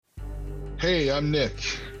Hey, I'm Nick,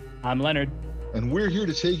 I'm Leonard. and we're here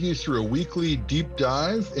to take you through a weekly deep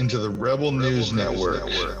dive into the Rebel News Network.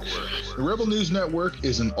 The Rebel News Network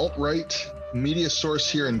is an alt-right media source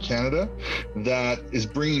here in Canada that is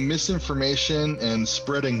bringing misinformation and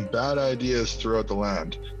spreading bad ideas throughout the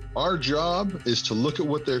land. Our job is to look at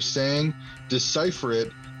what they're saying, decipher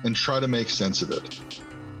it, and try to make sense of it.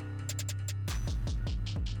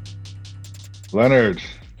 Leonard,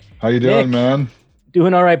 how you doing, Nick. man?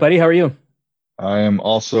 Doing all right, buddy. How are you? I am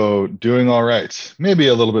also doing all right. Maybe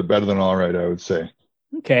a little bit better than all right, I would say.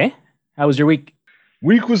 Okay. How was your week?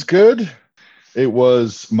 Week was good. It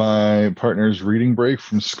was my partner's reading break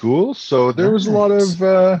from school, so there was a lot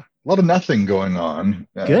of nothing going on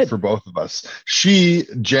for both of us. She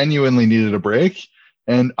genuinely needed a break,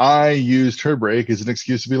 and I used her break as an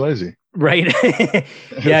excuse to be lazy. Right.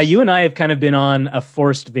 Yeah, you and I have kind of been on a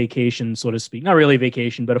forced vacation, so to speak. Not really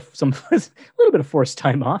vacation, but a little bit of forced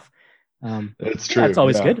time off. It's true. That's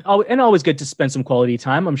always good. And always good to spend some quality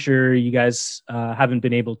time. I'm sure you guys haven't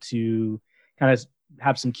been able to kind of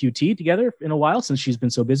have some QT together in a while since she's been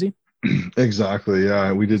so busy. Exactly.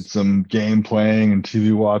 Yeah. We did some game playing and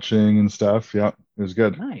TV watching and stuff. Yeah. It was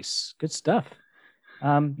good. Nice. Good stuff.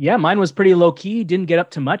 Yeah, mine was pretty low key. Didn't get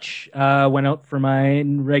up to much. Went out for my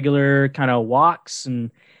regular kind of walks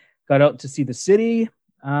and got out to see the city.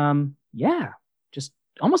 Yeah, just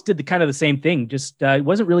almost did the same thing. Just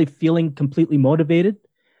wasn't really feeling completely motivated,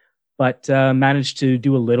 but managed to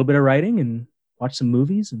do a little bit of writing and watch some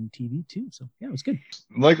movies and TV too. So yeah, it was good.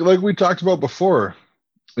 Like we talked about before,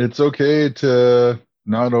 it's okay to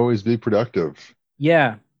not always be productive.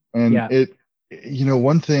 Yeah. And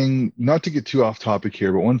one thing, not to get too off topic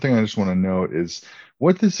here, but one thing I just want to note is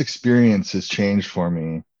what this experience has changed for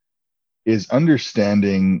me is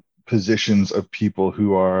understanding positions of people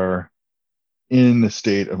who are in the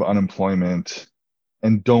state of unemployment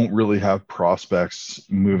and don't really have prospects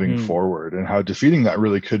moving forward, and how defeating that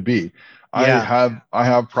really could be. Yeah. I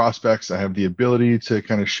have prospects. I have the ability to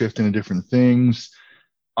kind of shift into different things.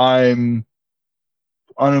 I'm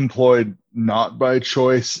unemployed not by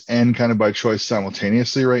choice and kind of by choice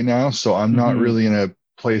simultaneously right now, so I'm not really in a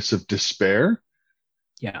place of despair.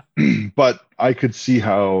 Yeah. But I could see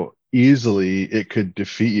how easily it could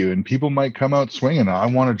defeat you, and people might come out swinging. I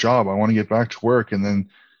want a job, I want to get back to work, and then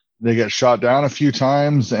they get shot down a few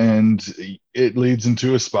times and it leads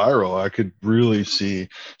into a spiral. I could really see.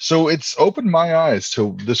 So it's opened my eyes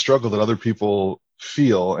to the struggle that other people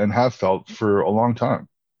feel and have felt for a long time.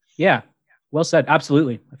 Yeah. Well said.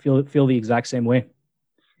 Absolutely. I feel the exact same way.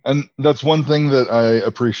 And that's one thing that I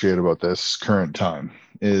appreciate about this current time,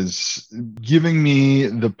 is giving me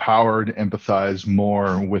the power to empathize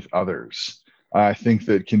more with others. I think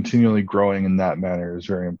that continually growing in that manner is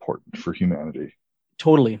very important for humanity.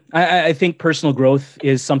 Totally. I think personal growth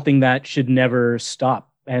is something that should never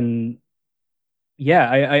stop. And yeah,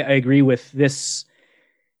 I agree with this.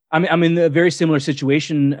 I'm in a very similar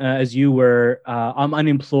situation as you, where I'm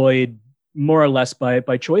unemployed more or less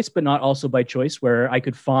by choice, but not also by choice, where I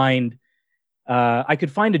could find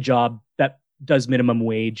a job that does minimum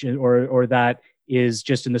wage or that is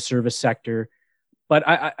just in the service sector. But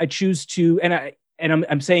I choose to, and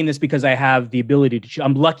I'm saying this because I have the ability to.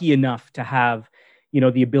 I'm lucky enough to have,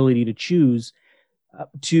 the ability to choose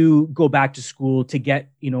to go back to school, to get,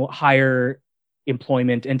 higher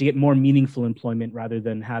employment and to get more meaningful employment rather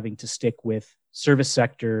than having to stick with service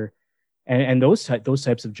sector and those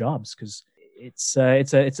types of jobs, because it's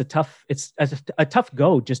a tough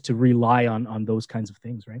go just to rely on those kinds of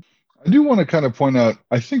things, right? I do want to kind of point out,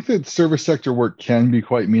 I think that service sector work can be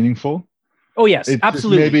quite meaningful. Oh yes, it's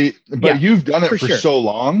absolutely. You've done it for sure. so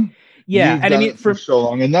long. Yeah, and I mean for so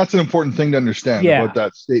long, and that's an important thing to understand about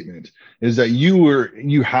that statement, is that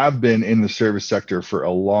you have been in the service sector for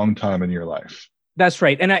a long time in your life. That's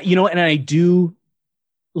right, and I do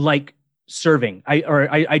like serving.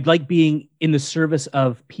 I like being in the service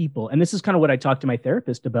of people, and this is kind of what I talk to my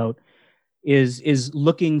therapist about, is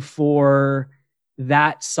looking for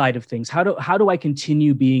that side of things. How do I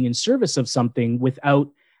continue being in service of something without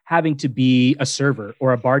having to be a server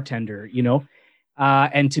or a bartender?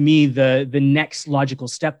 And to me, the next logical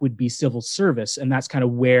step would be civil service, and that's kind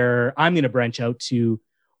of where I'm going to branch out to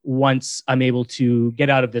once I'm able to get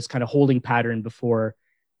out of this kind of holding pattern before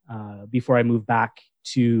I move back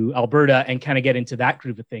to Alberta and kind of get into that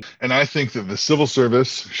group of things. And I think that the civil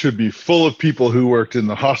service should be full of people who worked in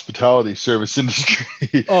the hospitality service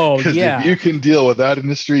industry. Oh, yeah. If you can deal with that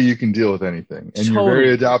industry, you can deal with anything. And You're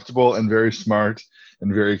very adaptable and very smart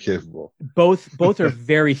and very capable. Both are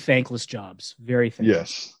very thankless jobs. Very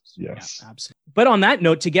thankless. Yes. Yeah, absolutely. But on that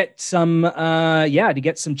note, to get some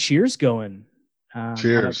cheers going,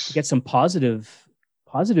 Cheers. Get some positive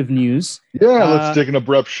news. Yeah, let's take an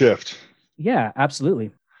abrupt shift. Yeah,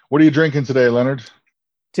 absolutely. What are you drinking today, Leonard?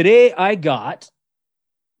 Today I got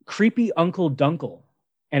Creepy Uncle Dunkel,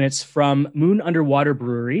 and it's from Moon Underwater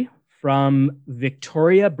Brewery from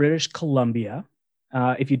Victoria, British Columbia.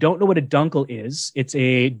 If you don't know what a dunkel is, it's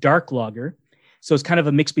a dark lager. So it's kind of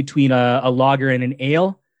a mix between a lager and an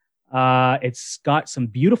ale. It's got some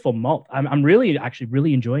beautiful malt. I'm really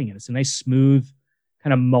enjoying it. It's a nice, smooth,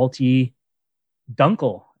 kind of malty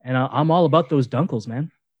dunkel. And I'm all about those dunkels,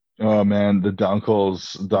 man. Oh man, the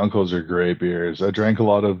Dunkels are great beers. I drank a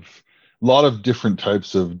lot of different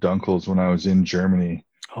types of Dunkels when I was in Germany.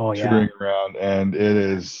 Oh yeah. Touring around, and it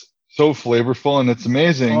is so flavorful, and it's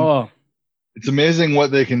amazing. Oh. It's amazing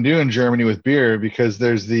what they can do in Germany with beer, because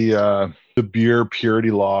there's the beer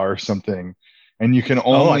purity law or something, and you can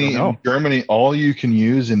only in Germany, all you can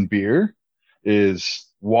use in beer is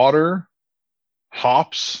water,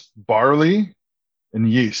 hops, barley, and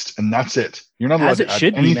yeast, and that's it. You're not allowed to add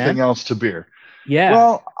anything else to beer. Yeah.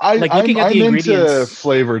 Well, I'm into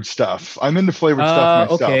flavored stuff. I'm into flavored stuff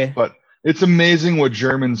myself, okay. But it's amazing what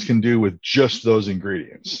Germans can do with just those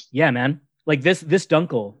ingredients. Yeah, man. Like this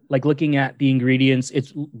dunkel, like looking at the ingredients,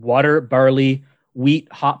 it's water, barley, wheat,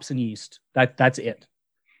 hops, and yeast. That's it.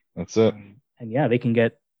 That's it. And yeah, they can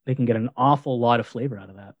get an awful lot of flavor out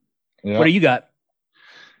of that. Yeah. What do you got?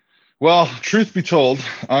 Well, truth be told,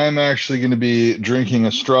 I'm actually going to be drinking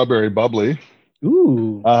a strawberry bubbly.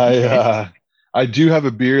 Ooh. I do have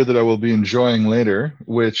a beer that I will be enjoying later,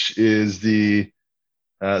 which is the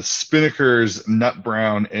Spinnaker's Nut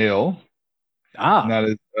Brown Ale. And that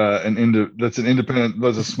is that's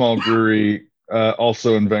a small brewery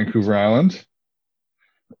also in Vancouver Island.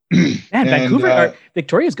 Man,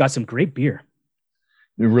 Victoria's got some great beer.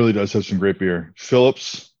 It really does have some great beer.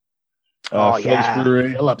 Phillips. Phillips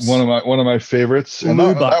Brewery, Phillips. one of my favorites. And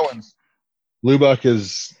Lubbock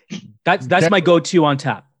is that's my go-to on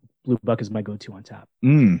tap. Lubbock is my go-to on tap.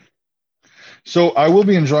 So I will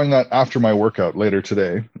be enjoying that after my workout later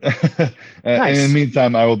today. Nice. And in the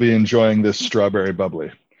meantime, I will be enjoying this strawberry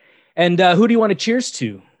bubbly. And who do you want to cheers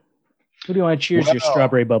to? Who do you want to cheers your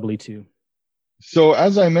strawberry bubbly to? So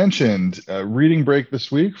as I mentioned, reading break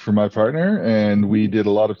this week for my partner, and we did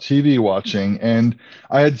a lot of TV watching, and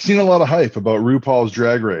I had seen a lot of hype about RuPaul's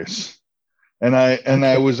Drag Race. And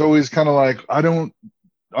I was always kind of like, I'm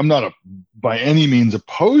not by any means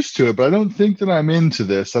opposed to it, but I don't think that I'm into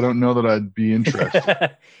this. I don't know that I'd be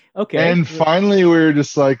interested. Okay. And finally we were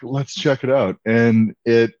just like, let's check it out. And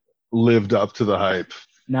it lived up to the hype.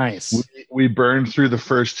 Nice. We burned through the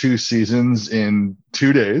first 2 seasons in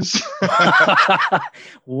 2 days.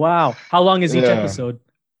 Wow. How long is each episode?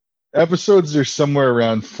 Episodes are somewhere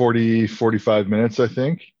around 40, 45 minutes, I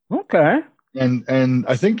think. Okay. And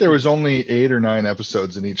I think there was only 8 or 9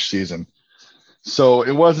 episodes in each season. So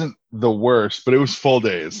it wasn't the worst, but it was full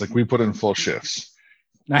days. Like we put in full shifts.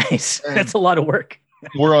 Nice. That's a lot of work.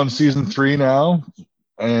 We're on season 3 now,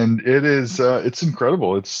 and it is it's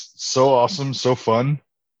incredible. It's so awesome, so fun.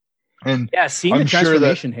 And seeing the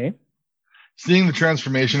transformation, seeing the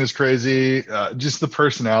transformation is crazy. Just the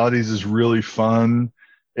personalities is really fun.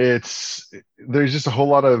 There's just a whole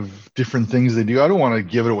lot of different things they do. I don't want to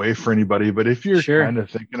give it away for anybody, but if you're kind of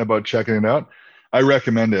thinking about checking it out, I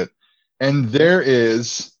recommend it. And there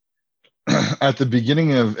is, at the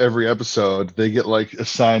beginning of every episode, they get like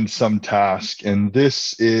assigned some task, and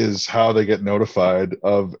this is how they get notified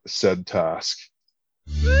of said task.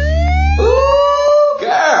 Ooh,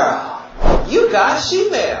 girl, you got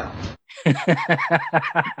she-mail.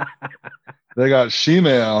 They got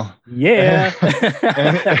she-mail. Yeah.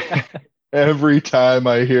 And every time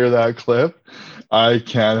I hear that clip, I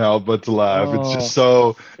can't help but to laugh. Oh. It's just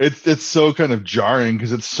so it's so kind of jarring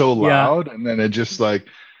because it's so loud, and then it just like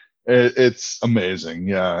it's amazing.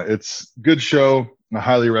 Yeah, it's good show. I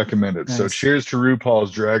highly recommend it. Nice. So cheers to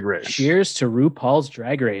RuPaul's Drag Race. Cheers to RuPaul's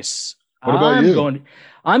Drag Race. What about you?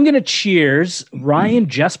 I'm going to cheers Ryan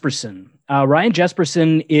Jesperson. Ryan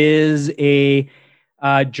Jesperson is a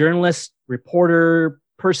journalist, reporter,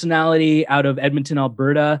 personality out of Edmonton,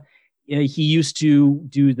 Alberta. He used to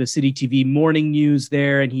do the City TV morning news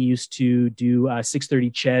there, and he used to do 630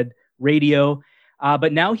 CHED radio.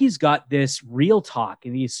 But now he's got this Real Talk,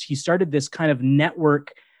 and he started this kind of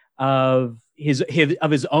network of his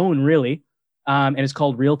own, really. And it's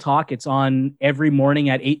called Real Talk. It's on every morning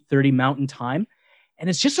at 8:30 Mountain Time. And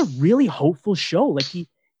it's just a really hopeful show. Like he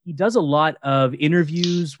does a lot of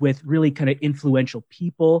interviews with really kind of influential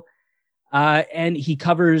people. And he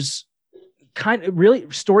covers kind of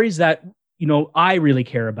really stories that, I really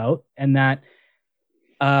care about and that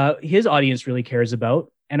his audience really cares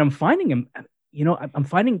about. And I'm finding him I'm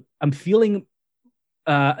feeling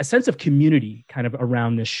a sense of community kind of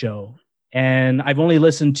around this show. And I've only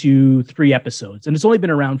listened to 3 episodes, and it's only been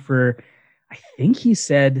around for, I think he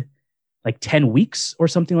said like 10 weeks or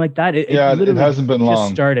something like that. It hasn't been long.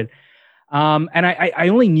 Just started. And I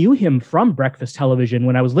only knew him from Breakfast Television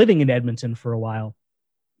when I was living in Edmonton for a while.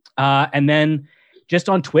 And then just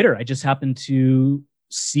on Twitter, I just happened to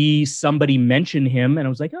see somebody mention him, and I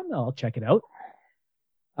was like, oh, no, I'll check it out.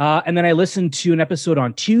 And then I listened to an episode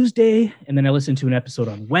on Tuesday, and then I listened to an episode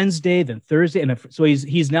on Wednesday, then Thursday. And so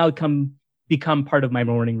he's now become part of my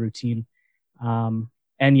morning routine.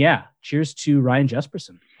 And yeah, cheers to Ryan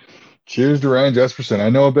Jesperson. Cheers to Ryan Jesperson. I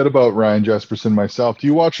know a bit about Ryan Jesperson myself. Do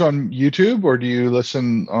you watch on YouTube or do you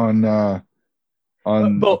listen on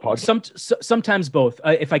both? Sometimes both.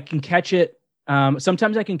 If I can catch it,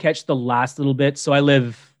 sometimes I can catch the last little bit. So I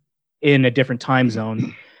live in a different time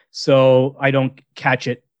zone, so I don't catch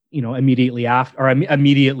it, immediately after or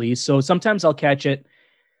immediately. So sometimes I'll catch it,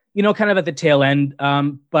 kind of at the tail end.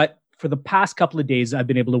 But for the past couple of days, I've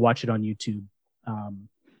been able to watch it on YouTube.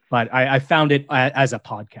 But I found it as a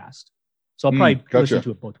podcast. So I'll probably listen to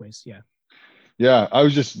it both ways. Yeah. Yeah. I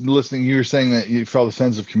was just listening. You were saying that you felt a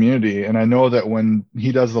sense of community. And I know that when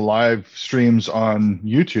he does the live streams on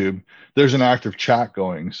YouTube, there's an active chat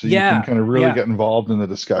going. So you can kind of really get involved in the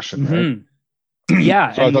discussion. Mm-hmm. Right?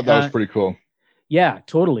 Yeah. So I thought that was pretty cool. Yeah,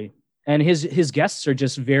 totally. And his guests are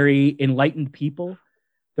just very enlightened people.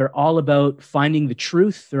 They're all about finding the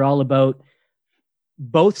truth. They're all about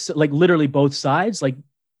literally both sides. Like,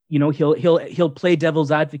 he'll play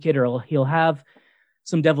devil's advocate, or he'll have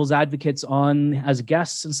some devil's advocates on as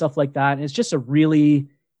guests and stuff like that. And it's just a really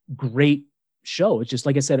great show. It's just,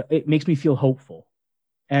 like I said, it makes me feel hopeful.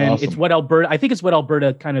 And awesome. I think it's what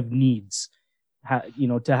Alberta kind of needs,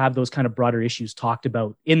 to have those kind of broader issues talked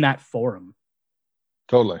about in that forum.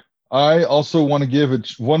 Totally. I also want to give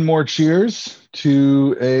one more cheers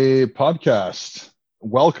to a podcast.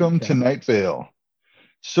 Welcome to Night Vale.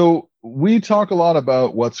 So we talk a lot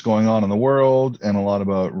about what's going on in the world and a lot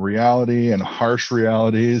about reality and harsh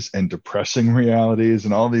realities and depressing realities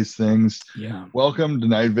and all these things. Yeah. Welcome to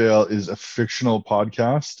Night Vale is a fictional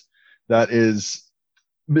podcast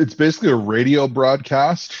it's basically a radio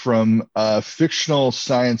broadcast from a fictional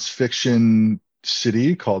science fiction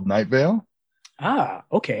city called Night Vale. Ah,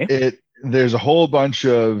 okay. There's a whole bunch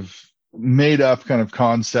of made up kind of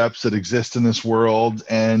concepts that exist in this world,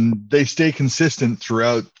 and they stay consistent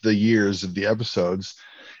throughout the years of the episodes.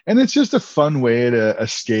 And it's just a fun way to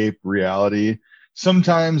escape reality.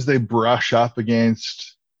 Sometimes they brush up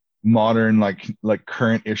against modern, like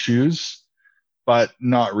current issues, but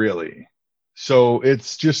not really. So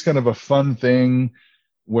it's just kind of a fun thing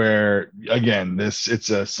where, again, it's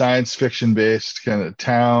a science fiction based kind of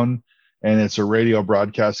town, and it's a radio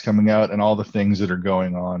broadcast coming out and all the things that are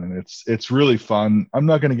going on. And it's really fun. I'm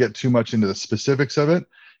not going to get too much into the specifics of it,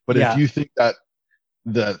 but if you think that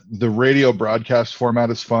the radio broadcast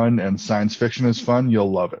format is fun and science fiction is fun,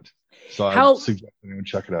 you'll love it. So I suggest anyone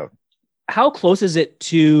check it out. How close is it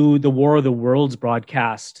to the War of the Worlds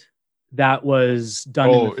broadcast that was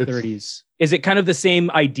done in the 30s? Is it kind of the same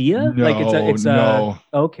idea? No, no.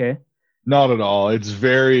 Okay. Not at all. It's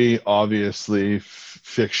very obviously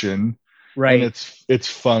fiction. Right. And it's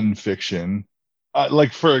fun fiction.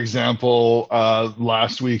 Like, for example,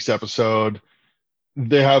 last week's episode,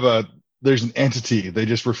 there's an entity. They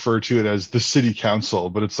just refer to it as the city council,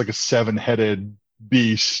 but it's like a 7-headed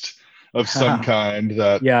beast of some kind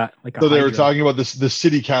that. Yeah. So they were talking about this. The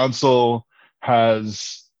city council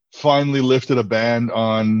has finally lifted a ban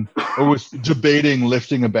on, or was debating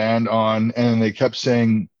lifting a ban on, and they kept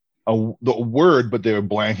saying the word, but they were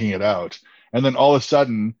blanking it out. And then all of a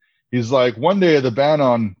sudden, he's like, one day the ban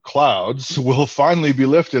on clouds will finally be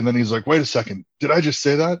lifted. And then he's like, wait a second, did I just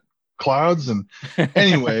say that? Clouds? And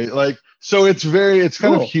anyway, so it's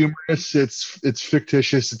kind of humorous. It's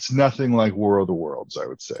fictitious. It's nothing like War of the Worlds, I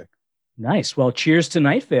would say. Nice. Well, cheers to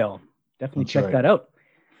Night Vale. Definitely check that out.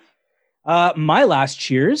 My last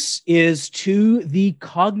cheers is to the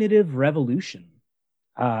cognitive revolution.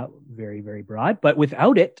 Very, very broad, but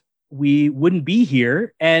without it, we wouldn't be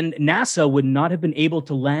here, and NASA would not have been able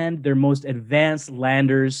to land their most advanced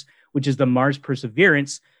landers, which is the Mars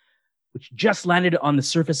Perseverance, which just landed on the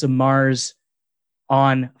surface of Mars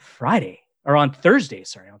on Thursday.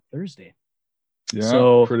 Yeah,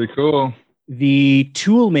 so pretty cool. The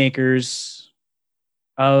tool makers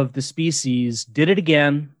of the species did it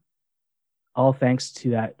again, all thanks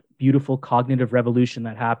to that beautiful cognitive revolution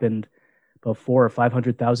that happened about 400,000 or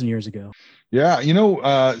 500,000 years ago. Yeah,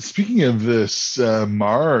 speaking of this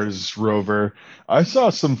Mars rover, I saw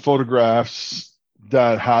some photographs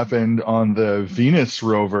that happened on the Venus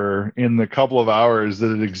rover in the couple of hours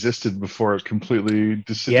that it existed before it completely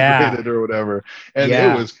disintegrated or whatever. And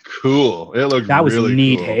it was cool. It looked that was really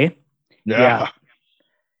neat, cool. hey? Yeah.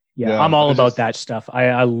 I'm all about that stuff.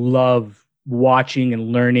 I love watching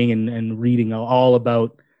and learning and reading all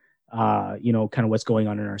about kind of what's going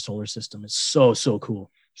on in our solar system. It's so cool.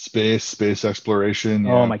 Space exploration.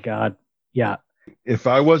 Oh my God. Yeah. If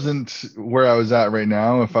I wasn't where I was at right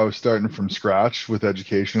now, if I was starting from scratch with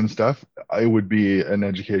education and stuff, I would be an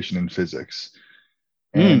education in physics.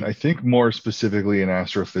 And I think more specifically in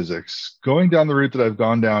astrophysics. Going down the route that I've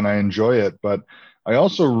gone down, I enjoy it, but I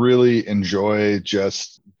also really enjoy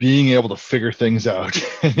just being able to figure things out.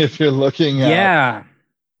 If you're looking at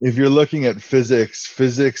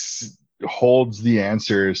physics holds the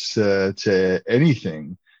answers to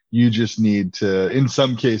anything. You just need to, in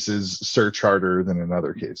some cases, search harder than in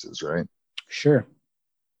other cases, right? Sure.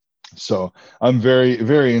 So I'm very,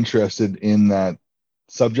 very interested in that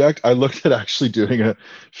subject. I looked at actually doing a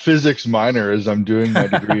physics minor as I'm doing my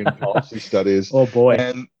degree in policy studies. Oh boy.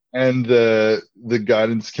 And the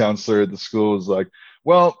guidance counselor at the school was like,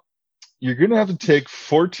 well, you're going to have to take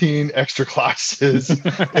 14 extra classes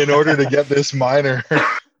in order to get this minor.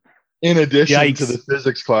 In addition to the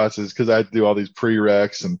physics classes, because I had to do all these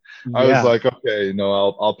prereqs, and I was like, okay,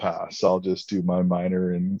 no, I'll pass. I'll just do my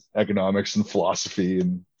minor in economics and philosophy,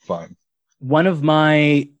 and fine. One of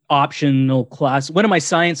my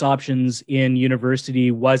science options in university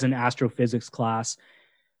was an astrophysics class,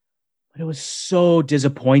 but it was so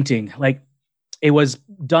disappointing. Like, it was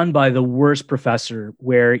done by the worst professor,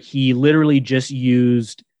 where he literally just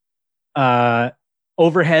used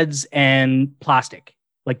overheads and plastic.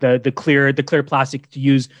 Like the clear plastic to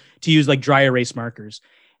use like dry erase markers.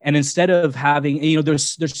 And instead of having,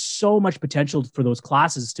 there's so much potential for those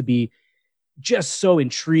classes to be just so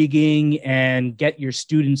intriguing and get your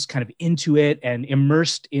students kind of into it and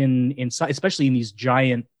immersed in especially in these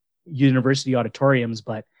giant university auditoriums.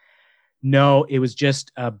 But no, it was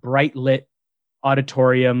just a bright lit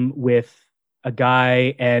auditorium with a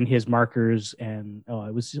guy and his markers. And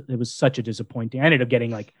it was such a disappointing. I ended up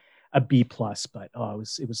getting like a B+, but it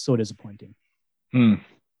was so disappointing.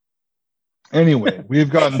 Anyway, we've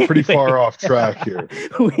gotten pretty far off track here.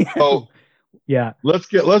 So yeah, let's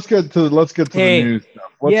get to the news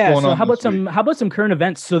stuff. What's going on? How about some current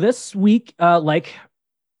events? So this week, like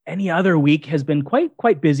any other week, has been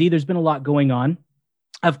quite busy. There's been a lot going on.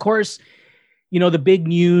 Of course, the big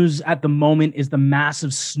news at the moment is the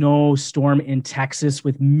massive snowstorm in Texas,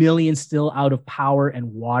 with millions still out of power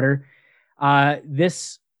and water.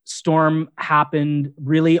 This storm happened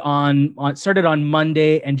really started on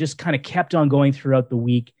Monday and just kind of kept on going throughout the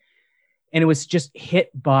week. And it was just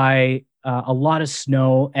hit by a lot of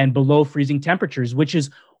snow and below freezing temperatures, which is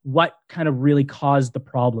what kind of really caused the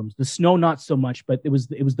problems. The snow, not so much, but it was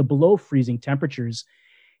the below freezing temperatures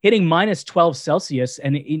hitting minus 12 Celsius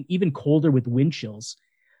and even colder with wind chills.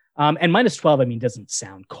 And minus 12, doesn't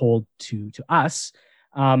sound cold to us.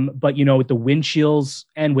 But, with the wind chills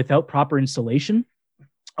and without proper insulation,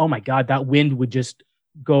 oh my God, that wind would just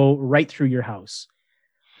go right through your house.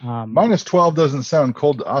 Minus 12 doesn't sound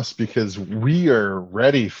cold to us because we are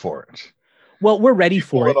ready for it. Well, we're ready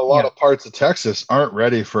for it. A lot of parts of Texas aren't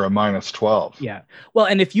ready for a minus 12. Yeah. Well,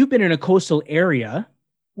 and if you've been in a coastal area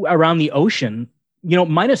around the ocean,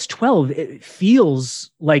 minus 12, it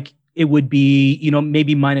feels like it would be,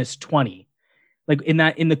 maybe minus 20. Like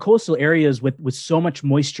in the coastal areas with so much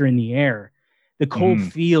moisture in the air, the cold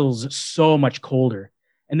feels so much colder.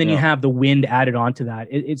 And then you have the wind added onto that.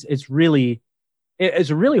 It's really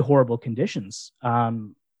horrible conditions.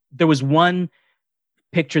 There was one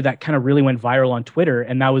picture that kind of really went viral on Twitter,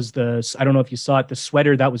 and that was I don't know if you saw it, the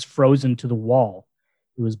sweater that was frozen to the wall.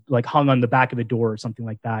 It was like hung on the back of a door or something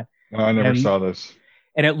like that. No, I never saw this.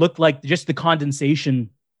 And it looked like just the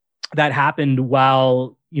condensation that happened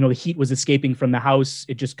while, the heat was escaping from the house.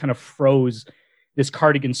 It just kind of froze this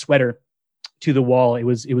cardigan sweater to the wall. It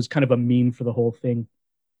was kind of a meme for the whole thing.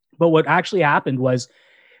 But what actually happened was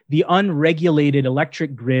the unregulated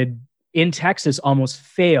electric grid in Texas almost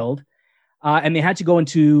failed. And they had to go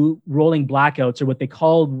into rolling blackouts, or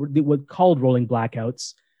what called rolling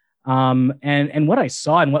blackouts. And what I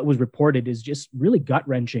saw and what was reported is just really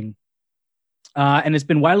gut-wrenching. And it's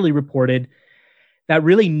been widely reported that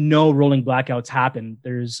really no rolling blackouts happened.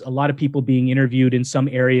 There's a lot of people being interviewed in some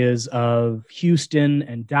areas of Houston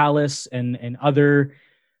and Dallas and other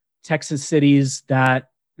Texas cities that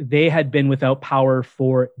they had been without power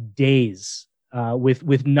for days,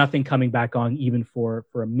 with nothing coming back on even for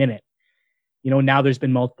a minute. Now there's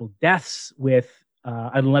been multiple deaths with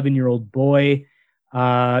an 11-year-old boy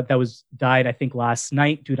that died, I think, last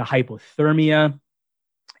night due to hypothermia.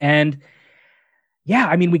 And yeah,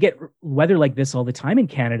 I mean, we get weather like this all the time in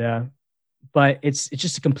Canada, but it's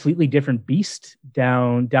just a completely different beast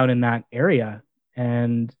down in that area.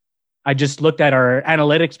 And I just looked at our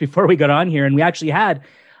analytics before we got on here, and we actually had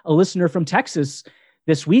a listener from Texas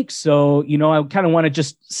this week. So, I kind of want to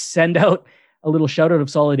just send out a little shout out of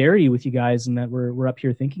solidarity with you guys, and that we're up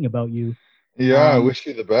here thinking about you. Yeah, I wish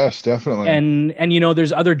you the best, definitely. And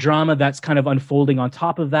there's other drama that's kind of unfolding on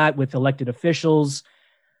top of that with elected officials.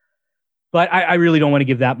 But I really don't want to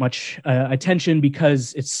give that much attention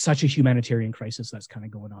because it's such a humanitarian crisis that's kind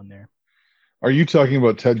of going on there. Are you talking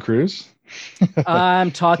about Ted Cruz?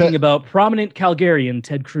 I'm talking about prominent Calgarian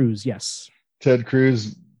Ted Cruz, yes. Ted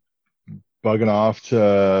Cruz bugging off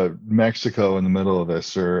to Mexico in the middle of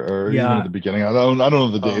this, or even at the beginning. I don't know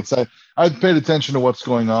the dates. I've paid attention to what's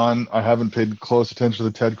going on. I haven't paid close attention to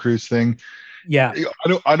the Ted Cruz thing. Yeah,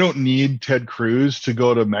 I don't need Ted Cruz to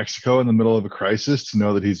go to Mexico in the middle of a crisis to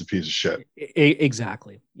know that he's a piece of shit.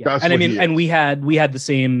 Exactly. Yeah, that's and I mean, and we had the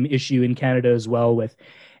same issue in Canada as well.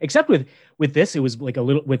 Except with this, it was like a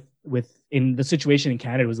little with in the situation in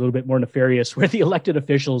Canada, it was a little bit more nefarious, where the elected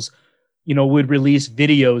officials, would release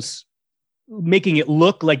videos making it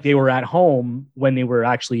look like they were at home when they were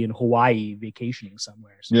actually in Hawaii vacationing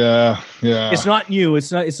somewhere. So yeah. It's not new.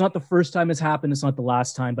 It's not the first time it's happened. It's not the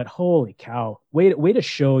last time, but holy cow. Way to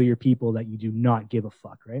show your people that you do not give a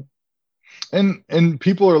fuck, right? And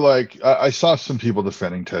people are like, I saw some people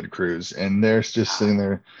defending Ted Cruz, and they're just sitting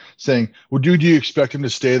there saying, well, do you expect him to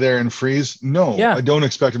stay there and freeze? No, yeah. I don't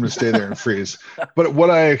expect him to stay there and freeze. But what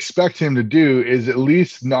I expect him to do is at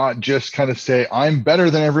least not just kind of say, I'm better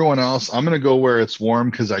than everyone else, I'm going to go where it's warm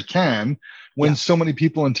because I can, when so many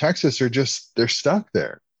people in Texas are they're stuck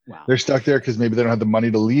there. Wow. They're stuck there because maybe they don't have the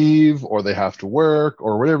money to leave, or they have to work,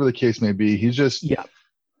 or whatever the case may be. He's just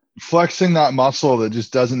flexing that muscle that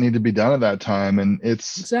just doesn't need to be done at that time. And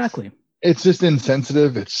it's just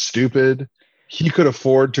insensitive. It's stupid. He could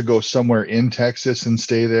afford to go somewhere in Texas and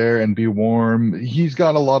stay there and be warm. He's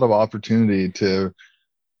got a lot of opportunity to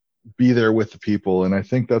be there with the people. And I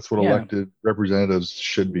think that's what elected representatives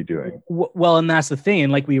should be doing. Well, and that's the thing.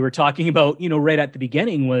 And like we were talking about, right at the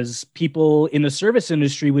beginning, was people in the service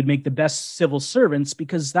industry would make the best civil servants,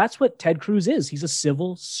 because that's what Ted Cruz is. He's a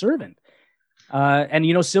civil servant.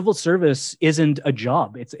 And civil service isn't a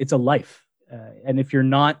job; it's a life. And if you're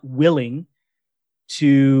not willing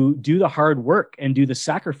to do the hard work and do the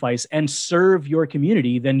sacrifice and serve your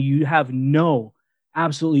community, then you have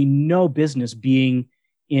absolutely no business being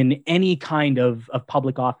in any kind of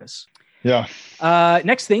public office. Yeah.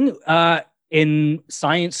 Next thing, in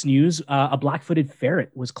science news, a black-footed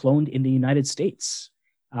ferret was cloned in the United States.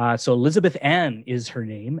 So Elizabeth Ann is her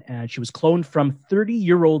name, and she was cloned from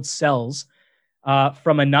 30-year-old cells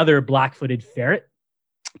from another black-footed ferret.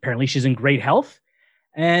 Apparently she's in great health,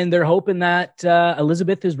 and they're hoping that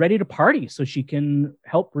Elizabeth is ready to party so she can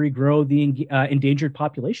help regrow the endangered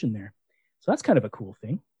population there. So that's kind of a cool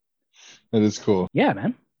thing. That is cool. Yeah,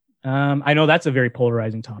 man. I know that's a very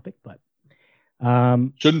polarizing topic, but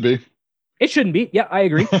shouldn't be. It shouldn't be. Yeah, I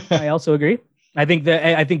agree. I also agree. I think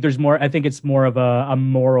there's more. I think it's more of a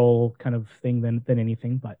moral kind of thing than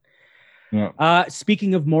anything, but. Yeah.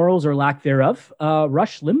 Speaking of morals or lack thereof,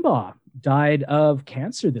 Rush Limbaugh died of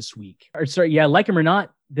cancer this week. Like him or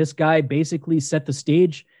not, this guy basically set the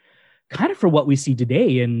stage kind of for what we see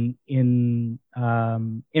today in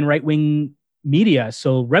right-wing media.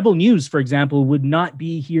 So Rebel News, for example, would not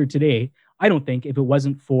be here today, I don't think, if it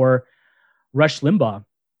wasn't for Rush Limbaugh.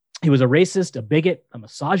 He was a racist, a bigot, a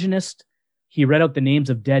misogynist. He read out the names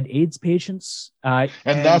of dead AIDS patients. And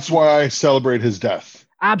that's why I celebrate his death.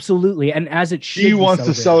 Absolutely. And as it should be wants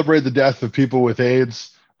to celebrate the death of people with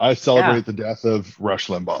AIDS. I celebrate the death of Rush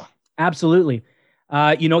Limbaugh. Absolutely.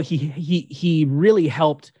 He really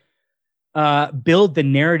helped build the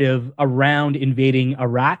narrative around invading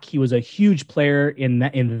Iraq. He was a huge player during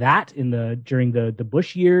the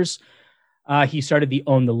Bush years. He started the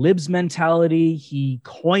Own the Libs mentality. He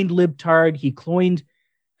coined libtard. He coined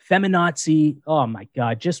feminazi. Oh my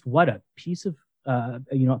God. Just what a piece of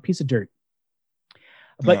dirt.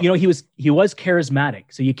 But, he was charismatic.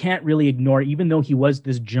 So you can't really ignore, even though he was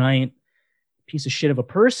this giant piece of shit of a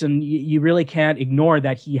person, you really can't ignore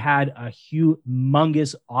that he had a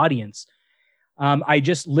humongous audience. I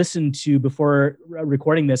just listened to, before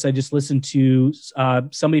recording this, somebody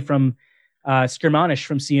from Skirmanish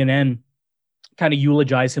from CNN kind of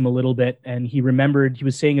eulogize him a little bit. And he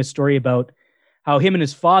was saying a story about how him and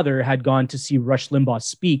his father had gone to see Rush Limbaugh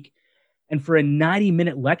speak. And for a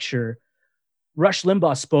 90-minute lecture, Rush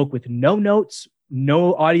Limbaugh spoke with no notes,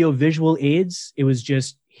 no audio visual aids. It was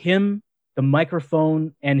just him, the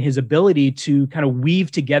microphone, and his ability to kind of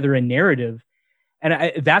weave together a narrative.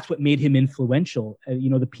 And that's what made him influential.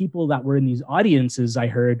 The people that were in these audiences, I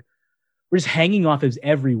heard, were just hanging off his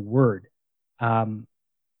every word. And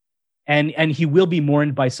he will be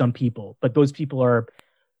mourned by some people, but those people are,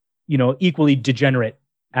 equally degenerate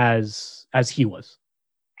as he was.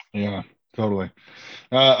 Yeah, totally.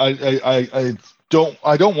 I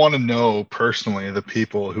don't want to know personally the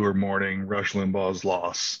people who are mourning Rush Limbaugh's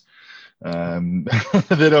loss.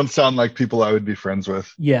 They don't sound like people I would be friends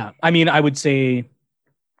with. Yeah, I mean, I would say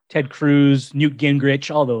Ted Cruz, Newt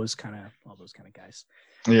Gingrich, all those kind of guys.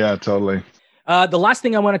 Yeah, totally. The last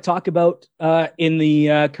thing I want to talk about in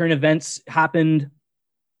the current events happened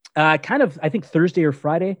I think Thursday or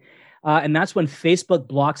Friday, and that's when Facebook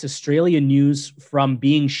blocks Australian news from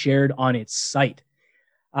being shared on its site.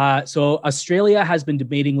 So Australia has been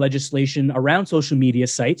debating legislation around social media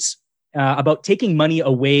sites about taking money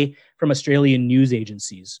away from Australian news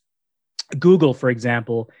agencies. Google, for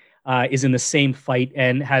example, is in the same fight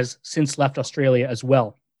and has since left Australia as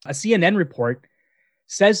well. A CNN report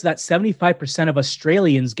says that 75% of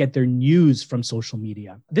Australians get their news from social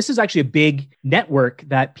media. This is actually a big network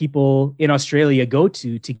that people in Australia go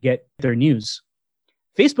to get their news.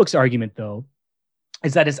 Facebook's argument, though,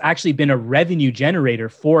 is that it's actually been a revenue generator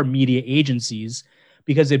for media agencies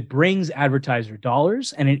because it brings advertiser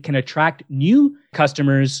dollars and it can attract new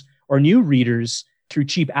customers or new readers through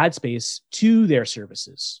cheap ad space to their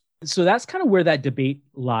services. So that's kind of where that debate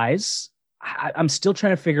lies. I'm still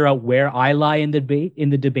trying to figure out where I lie in the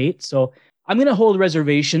debate. So I'm going to hold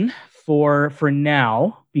reservation for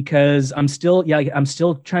now because I'm still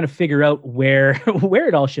trying to figure out where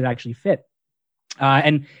it all should actually fit.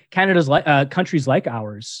 And Canada's countries like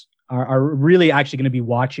ours are really actually going to be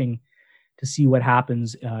watching to see what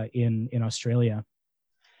happens in Australia.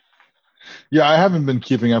 Yeah, I haven't been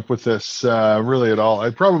keeping up with this really at all. I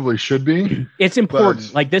probably should be. It's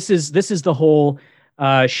important. Like this is the whole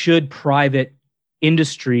should private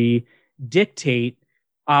industry dictate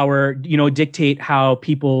how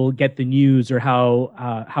people get the news or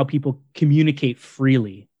how people communicate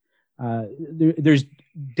freely. There's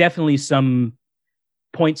definitely some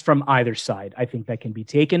points from either side, I think, that can be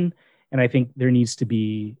taken. And I think there needs to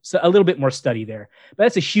be a little bit more study there. But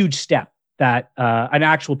that's a huge step that an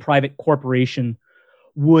actual private corporation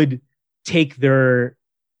would take their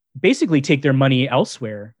money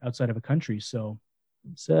elsewhere outside of a country. So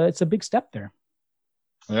it's a big step there.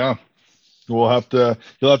 Yeah. You'll have to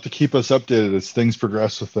keep us updated as things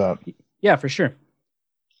progress with that. Yeah, for sure.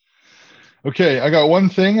 Okay. I got one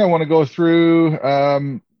thing I want to go through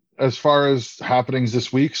as far as happenings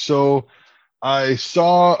this week. So I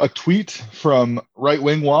saw a tweet from Right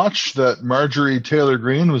Wing Watch that Marjorie Taylor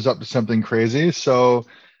Greene was up to something crazy. So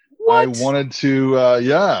what? I wanted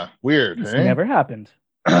to, weird. It's never happened.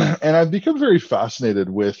 And I've become very fascinated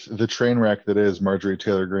with the train wreck that is Marjorie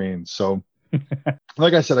Taylor Greene. So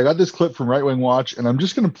like I said, I got this clip from Right Wing Watch and I'm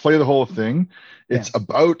just going to play the whole thing. It's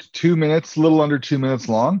about 2 minutes, a little under 2 minutes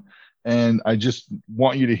long. And I just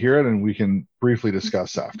want you to hear it and we can briefly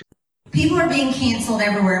discuss after. People are being canceled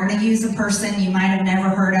everywhere. I'm going to use a person you might have never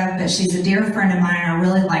heard of, but she's a dear friend of mine and I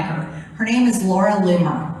really like her. Her name is Laura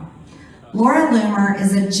Loomer. Laura Loomer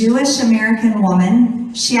is a Jewish American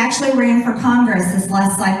woman. She actually ran for Congress this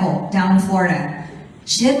last cycle down in Florida.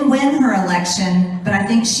 She didn't win her election, but I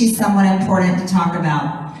think she's somewhat important to talk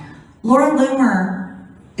about. Laura Loomer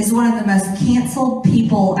is one of the most canceled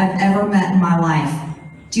people I've ever met in my life.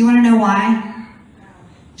 Do you want to know why?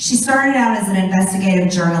 She started out as an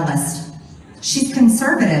investigative journalist. She's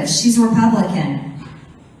conservative. She's Republican.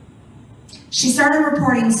 She started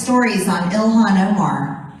reporting stories on Ilhan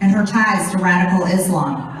Omar and her ties to radical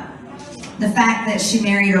Islam. The fact that she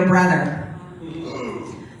married her brother.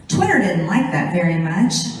 Twitter didn't like that very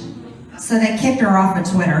much, so they kicked her off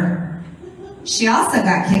of Twitter. She also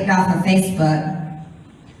got kicked off of Facebook.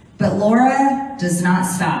 But Laura does not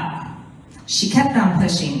stop. She kept on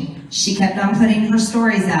pushing. She kept on putting her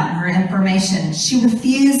stories out and her information. She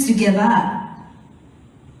refused to give up,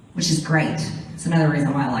 which is great. It's another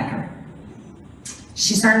reason why I like her.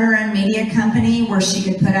 She started her own media company where she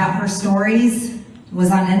could put out her stories,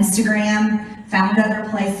 was on Instagram, found other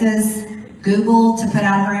places, Google to put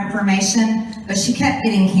out her information, but she kept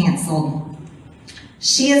getting canceled.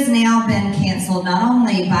 She has now been canceled not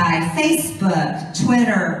only by Facebook,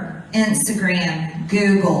 Twitter, Instagram,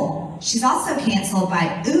 Google. She's also canceled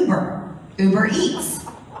by Uber Eats.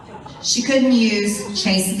 She couldn't use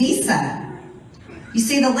Chase Visa. You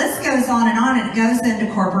see, the list goes on and it goes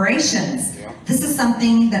into corporations. This is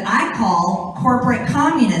something that I call corporate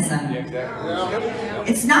communism.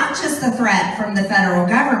 It's not just a threat from the federal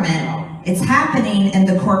government, it's happening in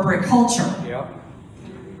the corporate culture.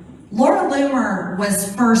 Laura Loomer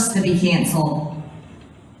was first to be canceled.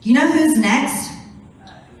 You know who's next?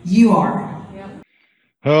 You are.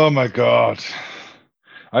 Oh my God.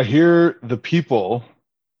 I hear the people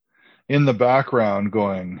in the background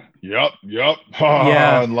going, yep,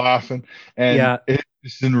 and laughing. And it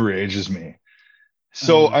just enrages me.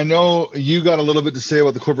 So I know you got a little bit to say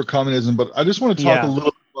about the corporate communism, but I just want to talk a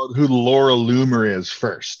little bit about who Laura Loomer is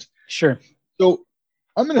first. Sure. So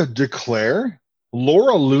I'm going to declare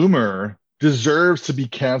Laura Loomer deserves to be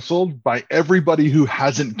canceled by everybody who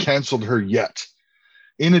hasn't canceled her yet.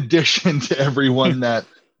 In addition to everyone that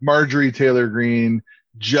Marjorie Taylor Greene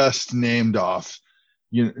just named off.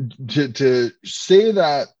 You know, to say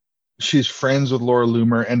that she's friends with Laura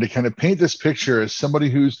Loomer and to kind of paint this picture as somebody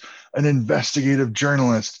who's an investigative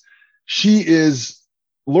journalist.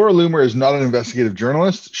 Laura Loomer is not an investigative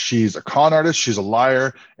journalist. She's a con artist. She's a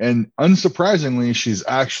liar. And unsurprisingly, she's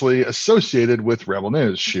actually associated with Rebel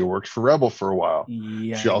News. She worked for Rebel for a while.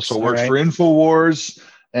 She also worked for InfoWars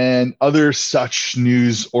and other such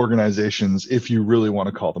news organizations, if you really want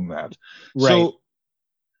to call them that. Right. So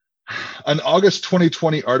an August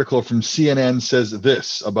 2020 article from CNN says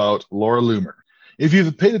this about Laura Loomer. If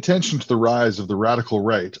you've paid attention to the rise of the radical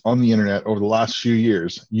right on the internet over the last few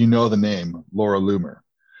years, you know the name Laura Loomer.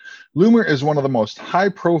 Loomer is one of the most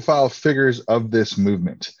high-profile figures of this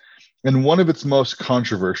movement and one of its most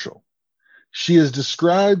controversial. She has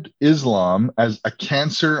described Islam as a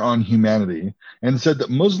cancer on humanity and said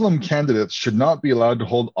that Muslim candidates should not be allowed to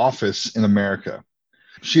hold office in America.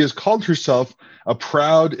 She has called herself a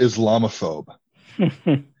proud Islamophobe.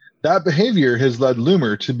 That behavior has led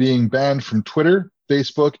Loomer to being banned from Twitter,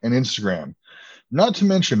 Facebook, and Instagram, not to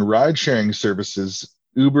mention ride-sharing services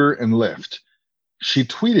Uber and Lyft. She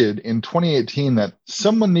tweeted in 2018 that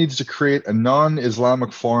someone needs to create a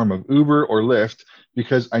non-Islamic form of Uber or Lyft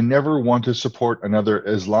because I never want to support another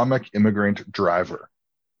Islamic immigrant driver.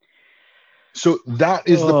 So that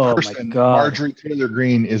is the person Marjorie Taylor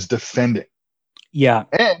Greene is defending. Yeah.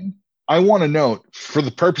 And I want to note, for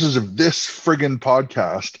the purposes of this friggin'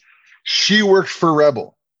 podcast, she worked for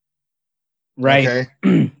Rebel. Right.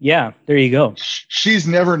 Okay? Yeah, there you go. She's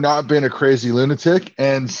never not been a crazy lunatic.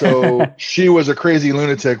 And so she was a crazy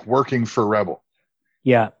lunatic working for Rebel.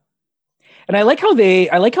 Yeah. And I like how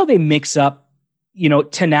they mix up, you know,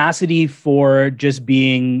 tenacity for just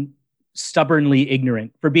being stubbornly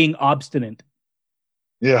ignorant, for being obstinate.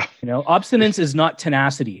 Yeah. You know, obstinance is not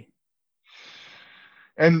tenacity.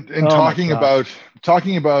 And talking about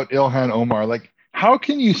Ilhan Omar, like, how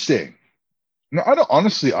can you say? No, I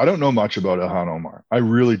don't know much about Ilhan Omar. I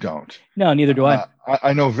really don't. No, neither do I.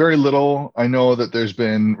 I know very little. I know that there's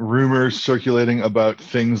been rumors circulating about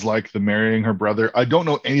things like the marrying her brother. I don't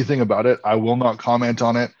know anything about it. I will not comment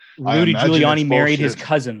on it. Rudy Giuliani married his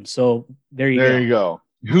cousin. So there you go.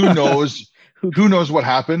 Who knows? Who knows what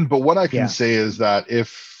happened? But what I can say is that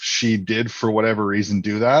if she did, for whatever reason,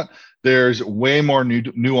 do that, there's way more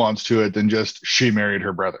nuance to it than just she married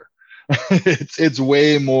her brother. It's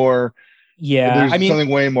way more. Yeah, there's something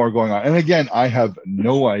way more going on. And again, I have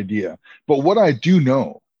no idea. But what I do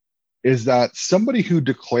know is that somebody who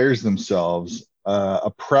declares themselves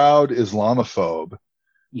a proud Islamophobe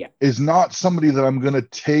is not somebody that I'm going to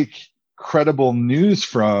take credible news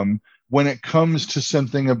from when it comes to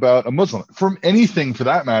something about a Muslim, from anything for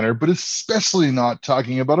that matter, but especially not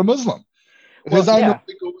talking about a Muslim. Because I know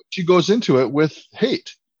she goes into it with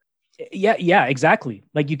hate. Yeah, exactly.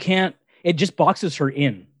 Like, you can't, it just boxes her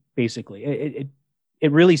in. Basically,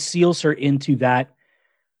 it really seals her into that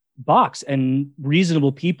box, and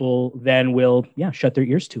reasonable people then will shut their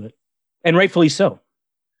ears to it, and rightfully so.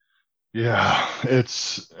 Yeah,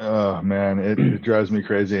 it's man, it drives me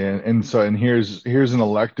crazy, and here's an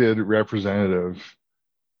elected representative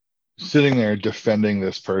sitting there defending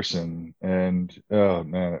this person, and oh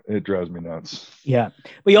man, it drives me nuts. Yeah,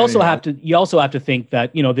 but you also have to think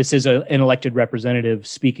that, you know, this is an elected representative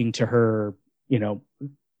speaking to her, you know,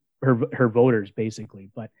 her voters,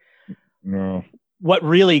 basically. But what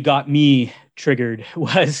really got me triggered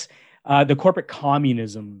was the corporate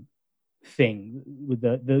communism thing, with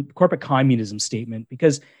the corporate communism statement,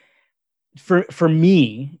 because for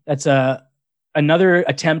me, that's another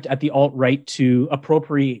attempt at the alt-right to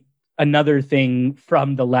appropriate another thing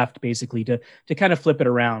from the left, basically to kind of flip it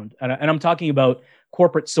around. And I'm talking about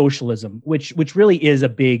corporate socialism, which really is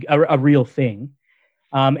a real thing.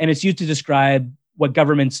 And it's used to describe what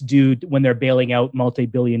governments do when they're bailing out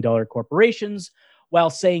multi-billion-dollar corporations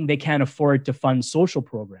while saying they can't afford to fund social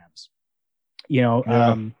programs.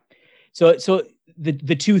 Yeah. So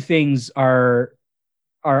the two things are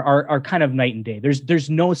kind of night and day. There's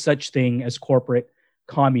no such thing as corporate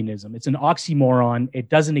communism. It's an oxymoron. It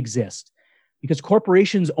doesn't exist because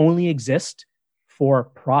corporations only exist for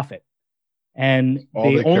profit, and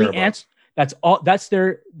they only answer. That's all. That's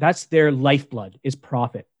their lifeblood is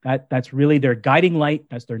profit. That's really their guiding light.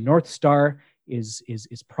 That's their North Star is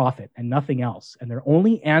profit and nothing else. And they're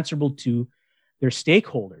only answerable to their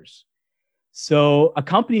stakeholders. So a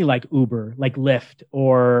company like Uber, like Lyft,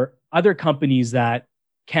 or other companies that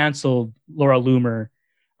canceled Laura Loomer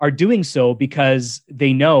are doing so because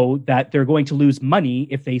they know that they're going to lose money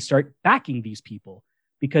if they start backing these people.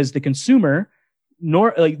 Because the consumer,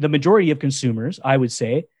 the majority of consumers, I would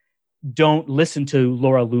say, don't listen to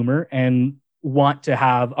Laura Loomer and want to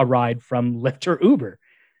have a ride from Lyft or Uber.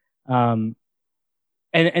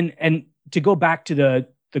 And to go back to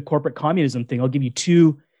the corporate communism thing, I'll give you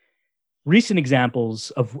two recent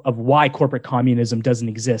examples of why corporate communism doesn't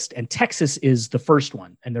exist. And Texas is the first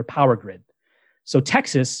one, and their power grid. So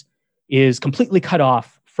Texas is completely cut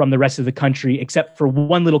off from the rest of the country, except for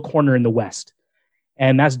one little corner in the West.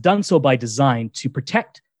 And that's done so by design to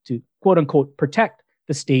quote unquote, protect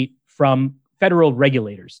the state from federal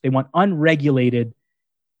regulators. They want unregulated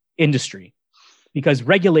industry because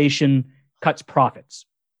regulation cuts profits.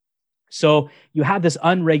 So you have this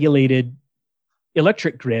unregulated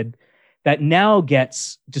electric grid that now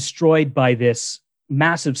gets destroyed by this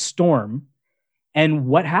massive storm. And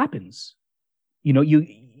what happens?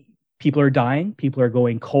 People are dying, people are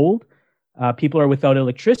going cold, people are without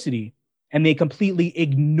electricity, and they completely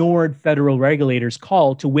ignored federal regulators'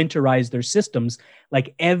 call to winterize their systems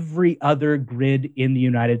like every other grid in the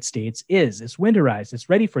United States is. It's winterized, it's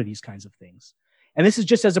ready for these kinds of things. And this is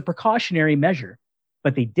just as a precautionary measure,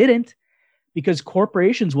 but they didn't, because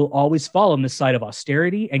corporations will always fall on the side of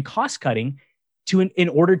austerity and cost cutting in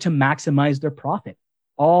order to maximize their profit,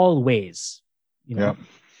 always. Yeah.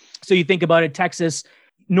 So you think about it, Texas,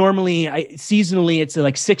 normally seasonally it's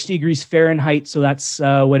like 60 degrees Fahrenheit. So that's,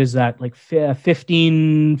 what is that? Like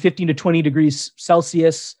 15 to 20 degrees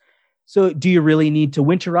Celsius. So do you really need to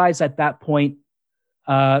winterize at that point?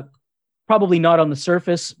 Probably not on the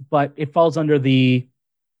surface, but it falls under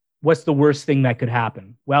what's the worst thing that could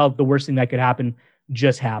happen? Well, the worst thing that could happen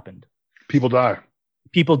just happened. People die.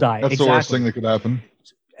 That's exactly. The worst thing that could happen.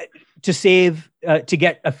 To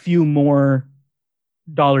get a few more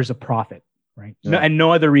dollars of profit, right? Yeah. No, and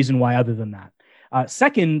no other reason why other than that.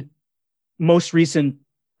 Second, most recent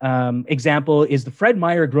example is the Fred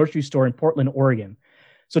Meyer grocery store in Portland, Oregon.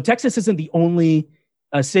 So Texas isn't the only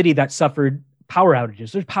city that suffered power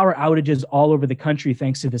outages. There's power outages all over the country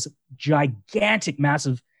thanks to this gigantic,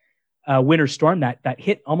 massive winter storm that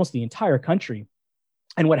hit almost the entire country.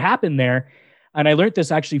 And what happened there, and I learned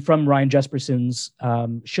this actually from Ryan Jesperson's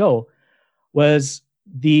show, was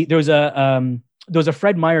there was a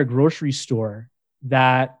Fred Meyer grocery store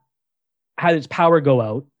that had its power go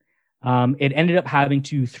out. It ended up having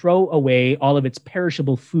to throw away all of its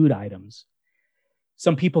perishable food items.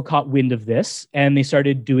 Some people caught wind of this and they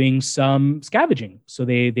started doing some scavenging. So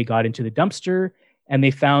they got into the dumpster and they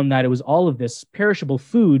found that it was all of this perishable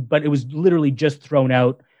food, but it was literally just thrown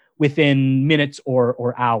out within minutes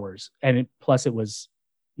or hours. And plus it was,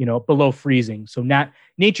 below freezing. So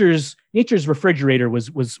nature's refrigerator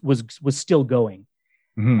was still going.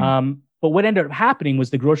 Mm-hmm. But what ended up happening was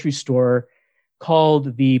the grocery store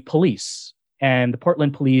called the police, and the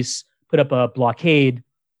Portland police put up a blockade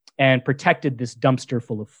and protected this dumpster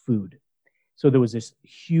full of food. So there was this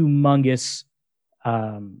humongous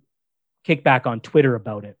kickback on Twitter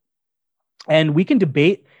about it. And we can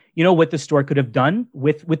debate, what the store could have done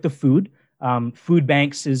with the food. Food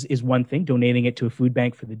banks is one thing, donating it to a food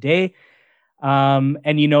bank for the day. And,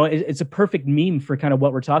 it's a perfect meme for kind of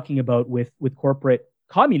what we're talking about with corporate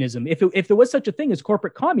communism. If there was such a thing as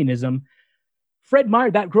corporate communism, Fred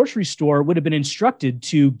Meyer, that grocery store, would have been instructed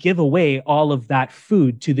to give away all of that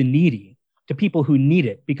food to the needy, to people who need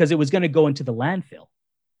it, because it was going to go into the landfill.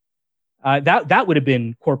 That would have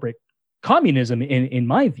been corporate communism in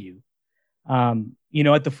my view.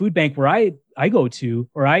 At the food bank where I go to,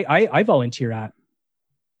 or I volunteer at,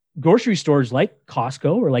 grocery stores like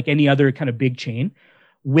Costco or like any other kind of big chain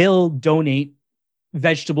will donate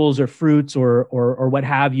vegetables or fruits or what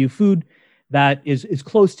have you, food that is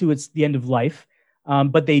close to the end of life.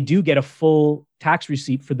 But they do get a full tax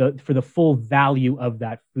receipt for the full value of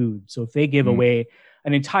that food. So if they give away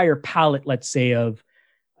an entire pallet, let's say, of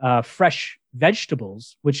fresh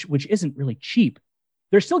vegetables, which isn't really cheap,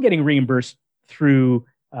 they're still getting reimbursed through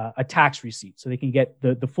a tax receipt. So they can get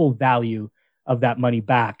the full value of that money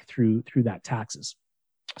back through that taxes.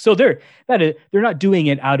 So they're not doing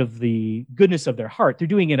it out of the goodness of their heart. They're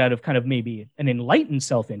doing it out of kind of maybe an enlightened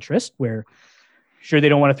self-interest where sure, they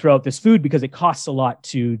don't want to throw out this food because it costs a lot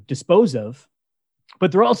to dispose of,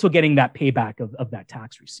 but they're also getting that payback of that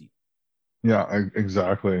tax receipt. Yeah,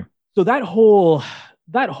 exactly. So that whole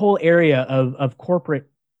area of corporate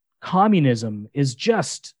communism is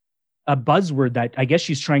just a buzzword that I guess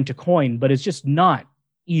she's trying to coin, but it's just not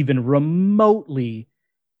even remotely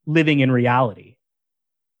living in reality.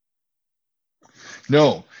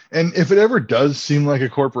 No. And if it ever does seem like a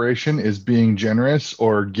corporation is being generous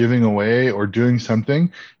or giving away or doing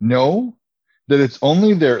something, know that it's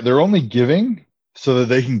only they're only giving so that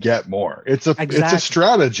they can get more. It's a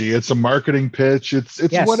strategy. It's a marketing pitch. It's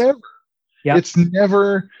yes. Whatever. Yep. It's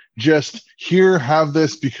never just here, have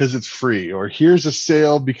this because it's free, or here's a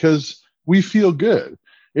sale because we feel good.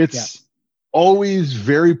 It's always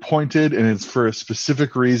very pointed, and it's for a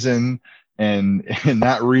specific reason. And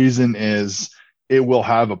that reason is it will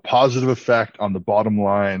have a positive effect on the bottom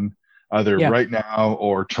line, either right now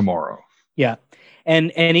or tomorrow. Yeah.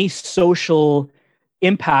 And any social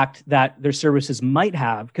impact that their services might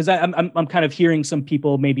have, because I'm kind of hearing some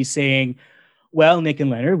people maybe saying, well, Nick and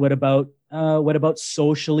Leonard, what about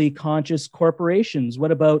socially conscious corporations?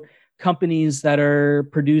 What about companies that are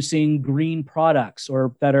producing green products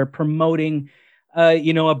or that are promoting,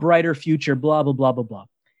 a brighter future, blah, blah, blah, blah, blah.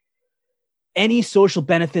 Any social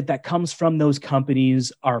benefit that comes from those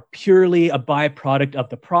companies are purely a byproduct of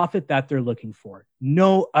the profit that they're looking for.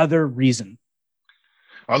 No other reason.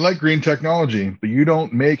 I like green technology, but you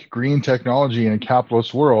don't make green technology in a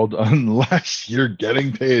capitalist world unless you're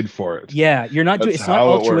getting paid for it. Yeah, you're not doing. It's not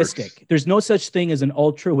altruistic. There's no such thing as an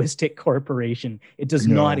altruistic corporation. It does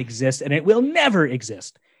not exist, and it will never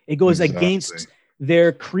exist. It goes against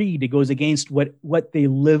their creed. It goes against what they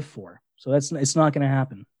live for. So it's not going to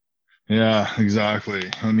happen. Yeah, exactly.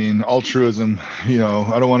 I mean, altruism, I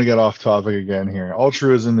don't want to get off topic again here.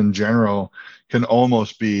 Altruism in general can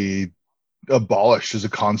almost be abolished as a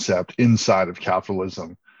concept inside of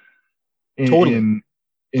capitalism in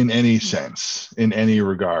any sense, in any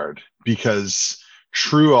regard, because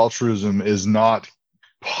true altruism is not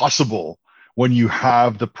possible when you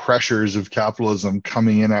have the pressures of capitalism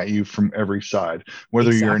coming in at you from every side,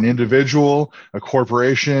 whether you're an individual, a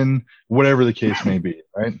corporation, whatever the case may be,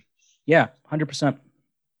 right? Yeah, 100%.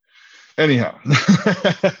 Anyhow,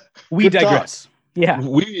 we digress. Talk. Yeah,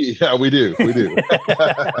 we do.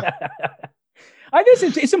 I guess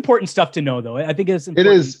it's important stuff to know, though. I think it's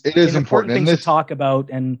important. It is important things to talk about,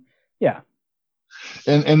 and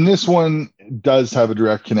And this one does have a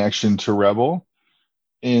direct connection to Rebel,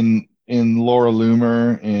 in Laura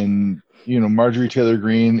Loomer, in Marjorie Taylor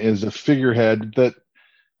Greene is a figurehead that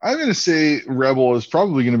I'm going to say Rebel is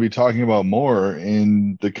probably going to be talking about more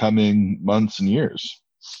in the coming months and years.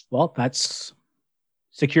 Well, that's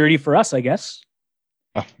security for us, I guess.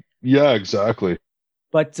 Yeah, exactly.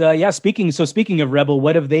 But speaking of Rebel,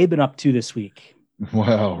 what have they been up to this week?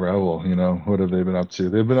 Wow, Rebel, what have they been up to?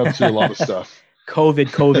 They've been up to a lot of stuff.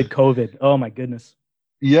 COVID. Oh my goodness.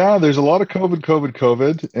 Yeah, there's a lot of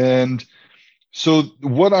COVID. And so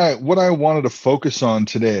what I wanted to focus on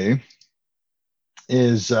today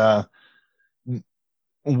is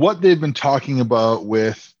what they've been talking about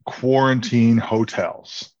with quarantine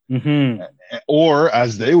hotels, or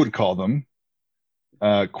as they would call them,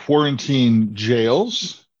 quarantine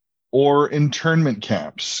jails or internment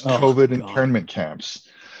camps, COVID internment camps.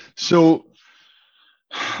 So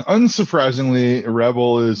unsurprisingly,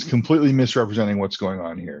 Rebel is completely misrepresenting what's going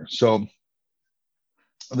on here. So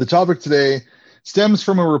the topic today stems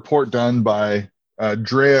from a report done by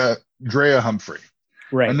Drea Humphrey.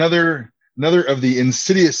 Right. Another of the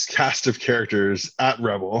insidious cast of characters at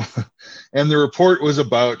Rebel. And the report was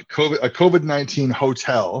about a COVID-19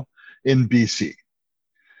 hotel in BC.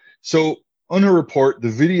 So on her report, the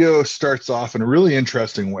video starts off in a really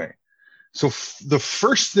interesting way. So the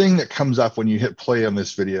first thing that comes up when you hit play on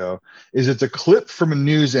this video is it's a clip from a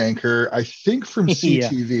news anchor, I think from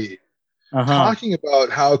CTV, talking about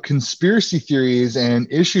how conspiracy theories and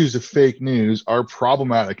issues of fake news are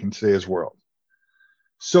problematic in today's world.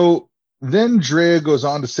 So then Drea goes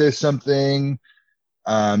on to say something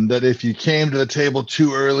that if you came to the table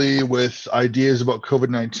too early with ideas about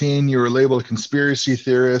COVID-19, you were labeled a conspiracy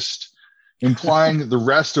theorist, implying that the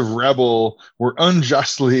rest of Rebel were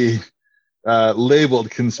unjustly labeled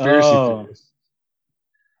conspiracy theorists.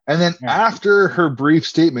 And then after her brief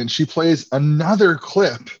statement, she plays another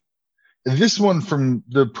clip, this one from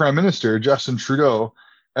the Prime Minister, Justin Trudeau.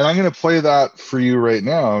 And I'm going to play that for you right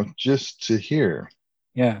now just to hear.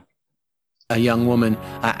 Yeah. A young woman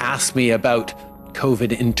asked me about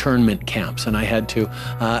COVID internment camps. And I had to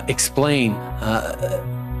explain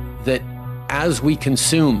that as we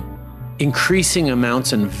consume increasing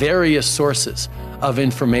amounts and various sources of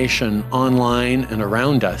information online and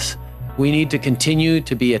around us, we need to continue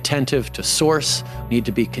to be attentive to source, need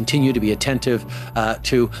to continue to be attentive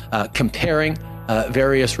to comparing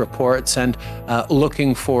various reports and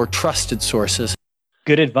looking for trusted sources.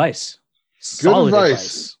 Good advice. Solid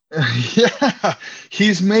advice. Yeah,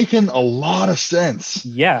 he's making a lot of sense.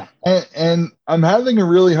 Yeah. And I'm having a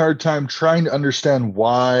really hard time trying to understand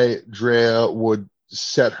why Drea would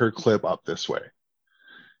set her clip up this way.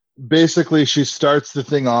 Basically, she starts the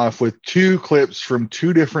thing off with two clips from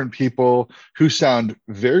two different people who sound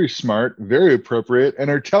very smart, very appropriate, and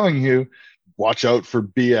are telling you, watch out for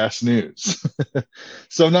BS news.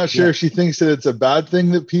 So I'm not sure if she thinks that it's a bad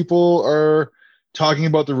thing that people are talking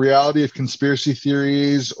about the reality of conspiracy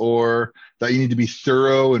theories, or that you need to be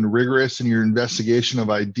thorough and rigorous in your investigation of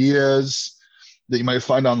ideas that you might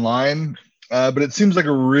find online. But it seems like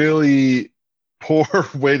a really poor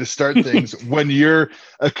way to start things when you're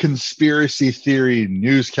a conspiracy theory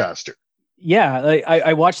newscaster. Yeah,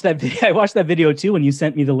 I watched that video. I watched that video too when you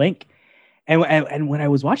sent me the link, and when I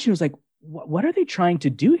was watching, I was like, what are they trying to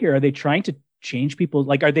do here? Are they trying to change people?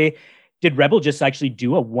 Like, did Rebel just actually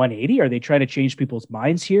do a 180? Are they trying to change people's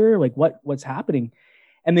minds here? Like, what's happening?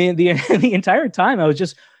 And then the entire time I was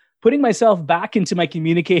just putting myself back into my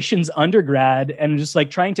communications undergrad and just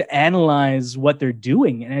like trying to analyze what they're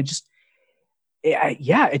doing. And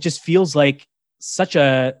it just feels like such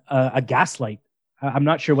a gaslight. I'm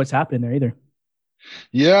not sure what's happening there either.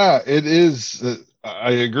 Yeah, it is.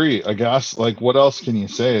 I agree. A gas, like, what else can you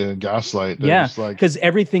say? A gaslight. Yeah, because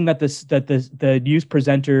everything that the news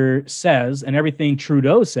presenter says and everything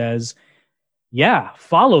Trudeau says,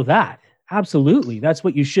 follow that. Absolutely, that's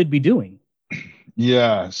what you should be doing.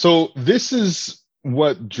 Yeah. So this is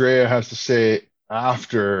what Drea has to say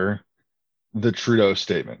after the Trudeau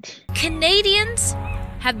statement. Canadians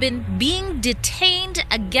have been being detained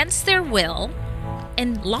against their will,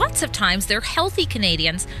 and lots of times they're healthy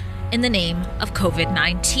Canadians, in the name of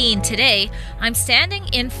COVID-19. Today, I'm standing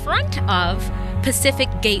in front of Pacific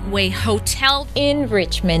Gateway Hotel in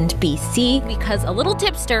Richmond, BC, because a little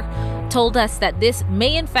tipster told us that this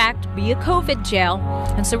may in fact be a COVID jail.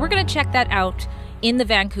 And so we're going to check that out in the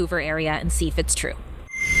Vancouver area and see if it's true.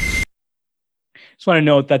 Just want to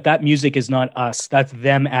note that music is not us. That's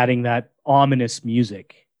them adding that ominous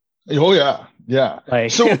music. Oh, yeah. Yeah.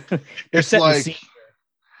 Like, so it's like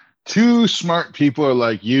two smart people are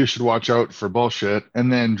like, you should watch out for bullshit.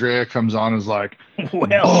 And then Drea comes on and is like,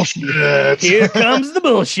 well, bullshit. Here comes the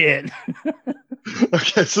bullshit.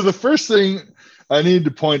 Okay, so the first thing I need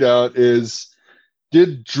to point out is,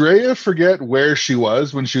 did Drea forget where she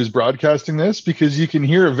was when she was broadcasting this? Because you can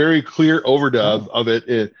hear a very clear overdub of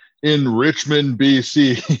it in Richmond,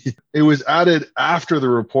 BC. It was added after the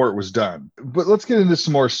report was done. But let's get into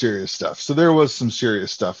some more serious stuff. So there was some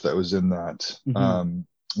serious stuff that was in that.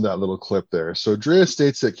 That little clip there. So Drea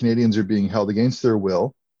states that Canadians are being held against their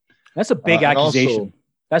will. That's a big accusation.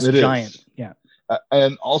 That's giant. Is. Yeah.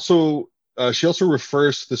 And also, she also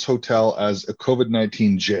refers to this hotel as a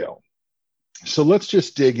COVID-19 jail. So let's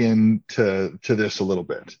just dig into this a little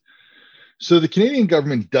bit. So the Canadian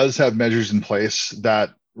government does have measures in place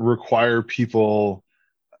that require people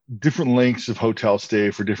different lengths of hotel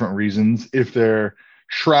stay for different reasons, if they're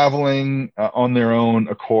traveling on their own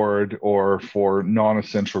accord or for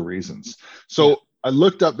non-essential reasons. So I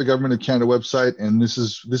looked up the Government of Canada website, and this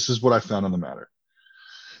is what I found on the matter.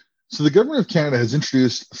 So the Government of Canada has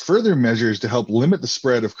introduced further measures to help limit the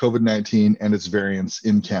spread of COVID-19 and its variants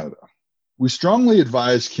in Canada. We strongly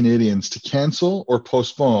advise Canadians to cancel or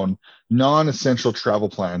postpone non-essential travel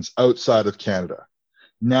plans outside of Canada.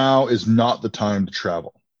 Now is not the time to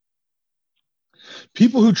travel.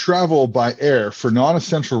 People who travel by air for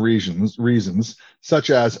non-essential reasons, such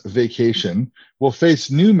as vacation, will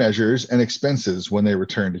face new measures and expenses when they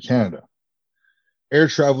return to Canada. Air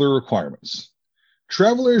traveler requirements.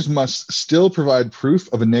 Travelers must still provide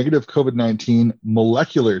proof of a negative COVID-19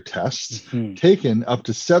 molecular test taken up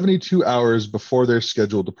to 72 hours before their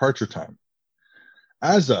scheduled departure time.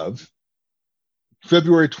 As of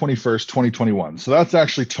February 21st, 2021. So that's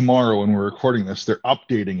actually tomorrow when we're recording this. They're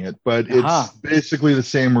updating it, but it's basically the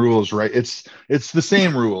same rules, right? It's the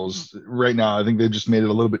same rules right now. I think they just made it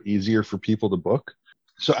a little bit easier for people to book.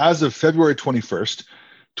 So as of February 21st,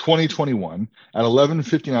 2021 at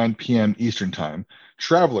 11:59 p.m. Eastern Time,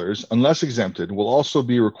 travelers, unless exempted, will also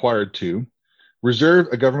be required to reserve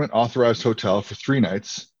a government authorized hotel for 3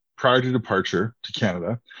 nights prior to departure to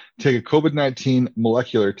Canada, take a COVID-19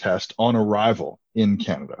 molecular test on arrival in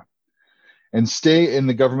Canada, and stay in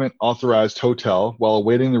the government authorized hotel while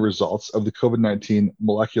awaiting the results of the COVID-19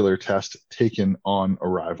 molecular test taken on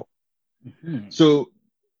arrival. Mm-hmm. So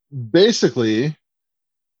basically,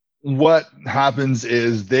 what happens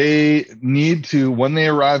is they need to, when they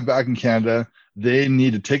arrive back in Canada, they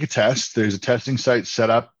need to take a test. There's a testing site set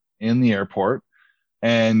up in the airport.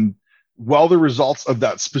 And while the results of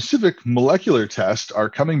that specific molecular test are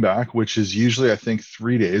coming back, which is usually, I think,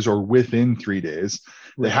 3 days or within 3 days,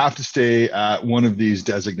 they have to stay at one of these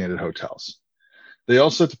designated hotels. They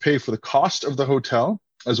also have to pay for the cost of the hotel,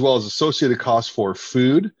 as well as associated costs for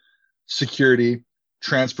food, security,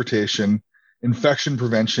 transportation, infection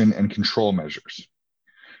prevention, and control measures.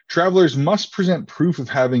 Travelers must present proof of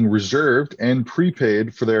having reserved and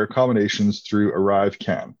prepaid for their accommodations through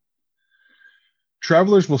ArriveCAN.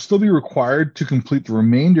 Travelers will still be required to complete the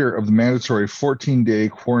remainder of the mandatory 14-day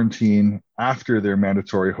quarantine after their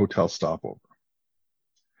mandatory hotel stopover.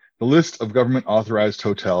 The list of government-authorized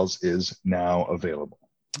hotels is now available.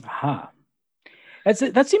 Aha.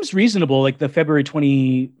 That seems reasonable, like the February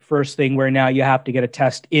 21st thing where now you have to get a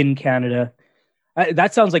test in Canada.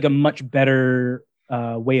 That sounds like a much better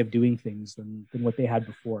way of doing things than what they had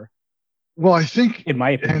before. Well, I think, in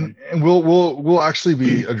my opinion, and we'll actually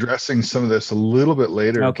be addressing some of this a little bit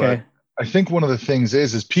later. Okay. But I think one of the things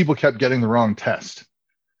is people kept getting the wrong test,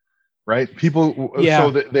 right? People, yeah.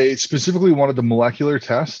 So they specifically wanted the molecular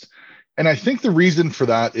test, and I think the reason for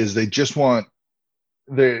that is they just want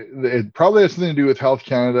it probably has something to do with Health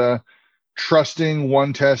Canada trusting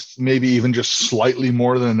one test, maybe even just slightly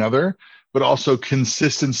more than another, but also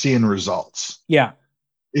consistency in results. Yeah.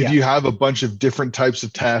 If you have a bunch of different types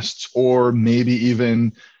of tests, or maybe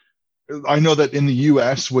even, I know that in the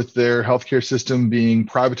US with their healthcare system being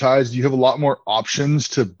privatized, you have a lot more options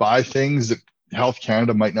to buy things that Health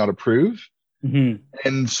Canada might not approve. Mm-hmm.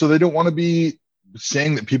 And so they don't want to be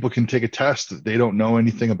saying that people can take a test that they don't know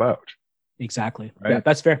anything about. Exactly. Right? Yeah,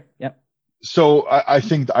 that's fair. Yeah. So I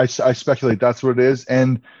think I speculate that's what it is.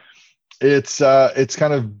 And it's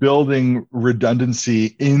kind of building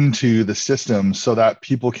redundancy into the system so that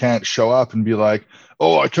people can't show up and be like,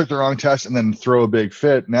 oh, I took the wrong test, and then throw a big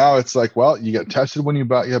fit. Now it's like, well, you get tested when you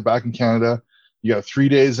get back in Canada. You got 3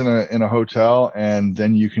 days in a hotel, and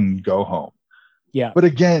then you can go home. Yeah. But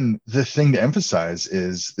again, the thing to emphasize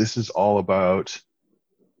is this is all about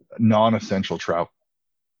non-essential travel.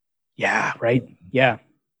 Yeah. Right. Yeah.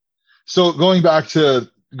 So going back to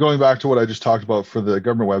what I just talked about for the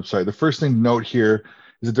government website, the first thing to note here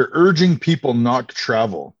is that they're urging people not to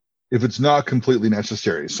travel if it's not completely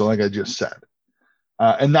necessary. So like I just said,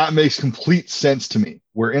 and that makes complete sense to me.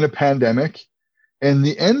 We're in a pandemic, and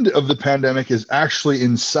the end of the pandemic is actually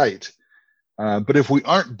in sight. But if we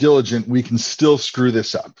aren't diligent, we can still screw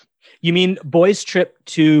this up. You mean boys' trip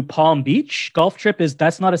to Palm Beach? Golf trip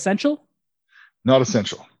that's not essential? Not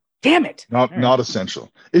essential. Damn it. Not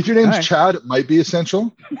essential. If your name's Chad, it might be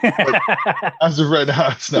essential. But as of right now,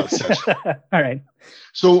 it's not essential. All right.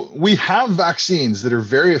 So we have vaccines that are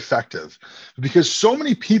very effective. Because so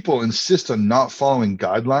many people insist on not following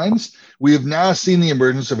guidelines, we have now seen the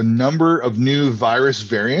emergence of a number of new virus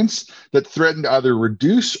variants that threaten to either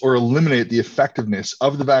reduce or eliminate the effectiveness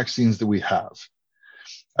of the vaccines that we have.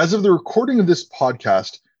 As of the recording of this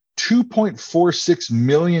podcast, 2.46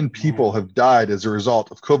 million people have died as a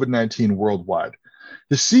result of COVID-19 worldwide.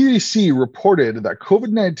 The CDC reported that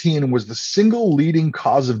COVID-19 was the single leading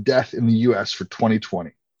cause of death in the US for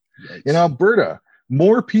 2020. Yikes. In Alberta,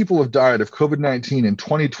 more people have died of COVID-19 in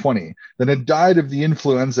 2020 than had died of the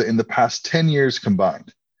influenza in the past 10 years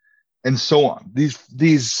combined. And so on.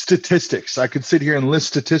 These statistics, I could sit here and list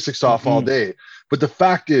statistics off all day, but the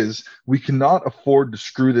fact is we cannot afford to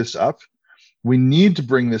screw this up. We need to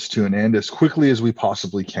bring this to an end as quickly as we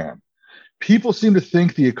possibly can. People seem to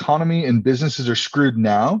think the economy and businesses are screwed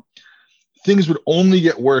now. Things would only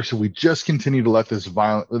get worse if we just continue to let this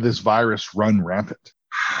virus run rampant.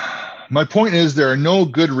 My point is there are no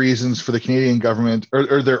good reasons for the Canadian government,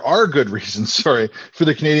 or there are good reasons, for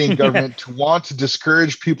the Canadian government to want to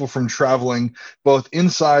discourage people from traveling both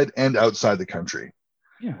inside and outside the country.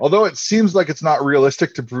 Yeah. Although it seems like it's not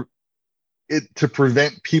realistic to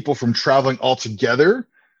prevent people from traveling altogether,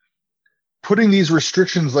 putting these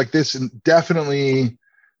restrictions like this definitely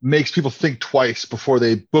makes people think twice before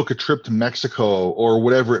they book a trip to Mexico or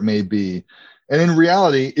whatever it may be. And in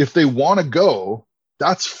reality, if they want to go,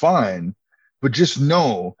 that's fine, but just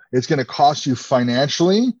know it's going to cost you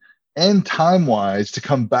financially and time-wise to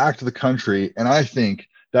come back to the country, and I think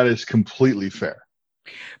that is completely fair.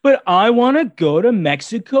 But I want to go to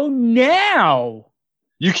Mexico now.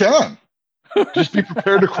 You can. Just be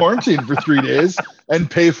prepared to quarantine for 3 days and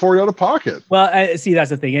pay for it out of pocket. Well, I see, that's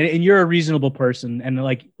the thing. And you're a reasonable person. And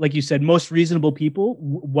like you said, most reasonable people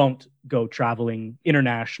won't go traveling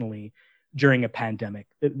internationally during a pandemic.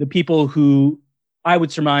 The people who I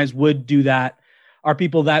would surmise would do that are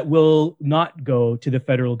people that will not go to the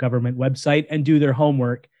federal government website and do their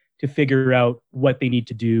homework to figure out what they need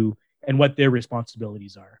to do and what their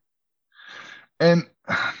responsibilities are. And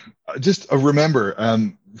just remember,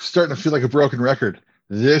 starting to feel like a broken record.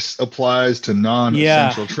 This applies to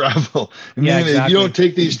non-essential travel. Meaning if you don't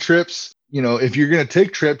take these trips, if you're going to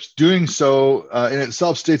take trips, doing so in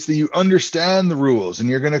itself states that you understand the rules and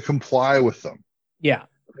you're going to comply with them. Yeah,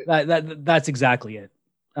 that's exactly it.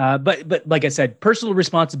 But like I said, personal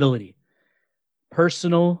responsibility.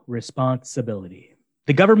 Personal responsibility.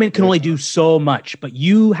 The government can only do so much, but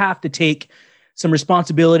you have to take some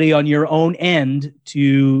responsibility on your own end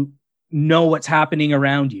to know what's happening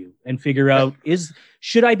around you and figure out,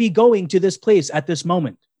 should I be going to this place at this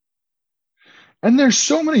moment? And there's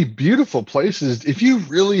so many beautiful places. If you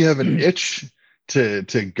really have an itch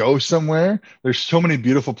to go somewhere, there's so many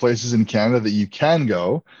beautiful places in Canada that you can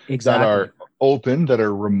go that are open, that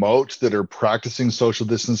are remote, that are practicing social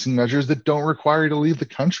distancing measures that don't require you to leave the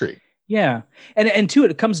country. Yeah. And to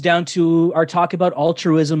it comes down to our talk about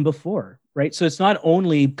altruism before, right? So it's not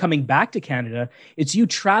only coming back to Canada, it's you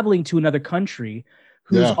traveling to another country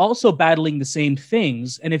who's also battling the same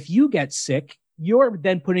things. And if you get sick, you're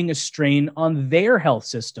then putting a strain on their health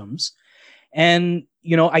systems. And,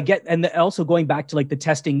 and also going back to like the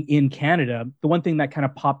testing in Canada, the one thing that kind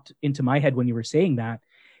of popped into my head when you were saying that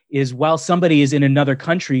is, while somebody is in another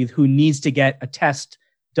country who needs to get a test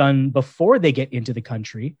done before they get into the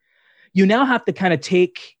country, you now have to kind of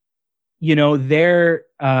take, their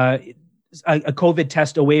a COVID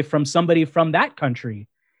test away from somebody from that country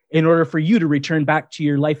in order for you to return back to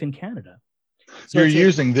your life in Canada. So you're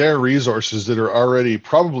using their resources that are already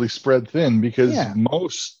probably spread thin, because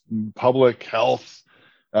most public health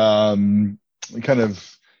kind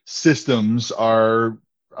of systems are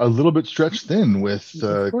a little bit stretched thin with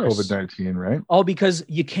COVID-19, right? All because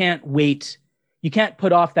you can't wait. You can't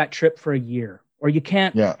put off that trip for a year, or you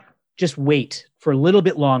can't just wait for a little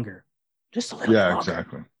bit longer. Just a little bit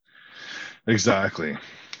longer. Exactly.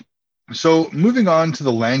 So moving on to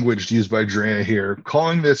the language used by Drea here,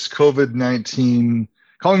 calling this hotel a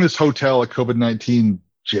COVID-19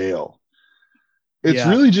 jail. It's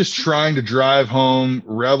really just trying to drive home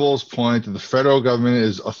Rebel's point that the federal government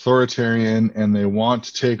is authoritarian and they want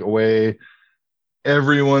to take away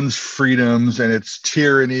everyone's freedoms and it's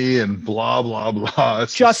tyranny and blah, blah, blah.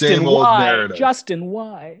 It's the same old narrative. Justin,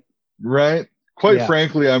 why? Right? Quite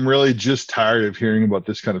frankly, I'm really just tired of hearing about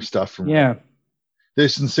this kind of stuff from them. They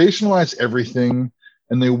sensationalize everything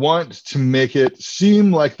and they want to make it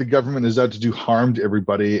seem like the government is out to do harm to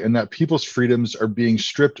everybody and that people's freedoms are being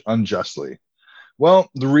stripped unjustly. Well,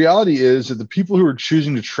 the reality is that the people who are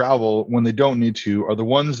choosing to travel when they don't need to are the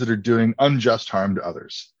ones that are doing unjust harm to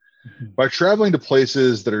others. By traveling to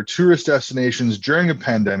places that are tourist destinations during a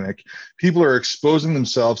pandemic, people are exposing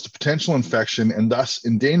themselves to potential infection and thus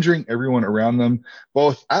endangering everyone around them,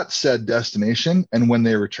 both at said destination and when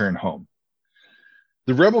they return home.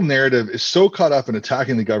 The rebel narrative is so caught up in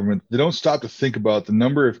attacking the government, they don't stop to think about the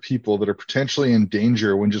number of people that are potentially in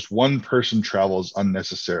danger when just one person travels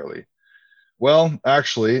unnecessarily. Well,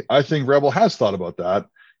 actually, I think Rebel has thought about that,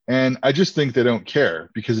 and I just think they don't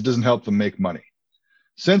care because it doesn't help them make money.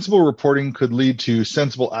 Sensible reporting could lead to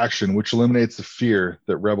sensible action, which eliminates the fear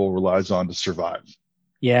that Rebel relies on to survive.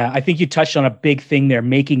 Yeah, I think you touched on a big thing there,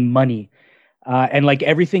 making money. And like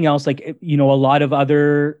everything else, like, a lot of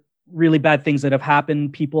other really bad things that have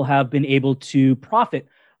happened, people have been able to profit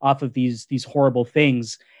off of these horrible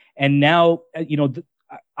things. And now,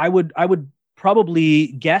 I would probably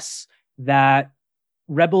guess that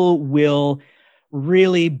Rebel will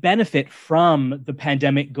really benefit from the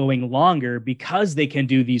pandemic going longer because they can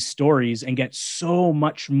do these stories and get so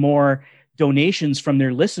much more donations from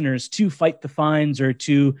their listeners to fight the fines or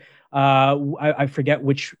to, I forget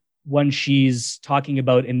which one she's talking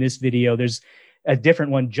about in this video. There's a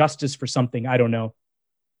different one, justice for something, I don't know.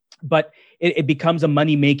 But it becomes a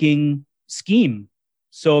money-making scheme.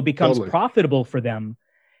 So it becomes profitable for them.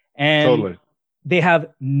 And they have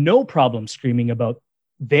no problem screaming about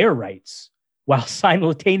their rights while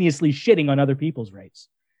simultaneously shitting on other people's rights.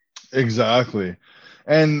 Exactly.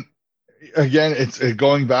 And again, it's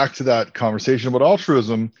going back to that conversation about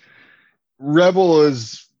altruism. Rebel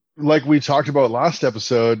is, like we talked about last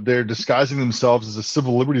episode, they're disguising themselves as a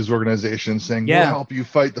civil liberties organization saying, we'll help you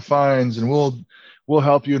fight the fines and we'll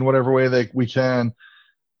help you in whatever way we can.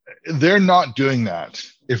 they're not doing that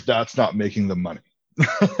if that's not making them money.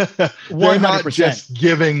 They're not 100%. just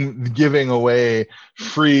giving away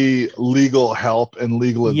free legal help and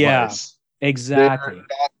legal advice. Exactly. They're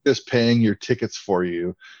not just paying your tickets for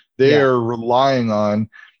you. They Yeah. are relying on,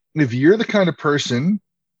 if you're the kind of person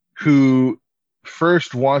who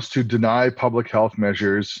first wants to deny public health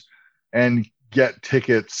measures and get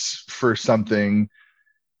tickets for something,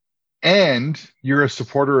 and you're a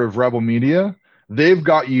supporter of Rebel Media, they've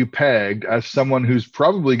got you pegged as someone who's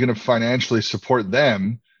probably going to financially support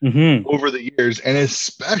them Mm-hmm. over the years. And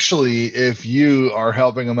especially if you are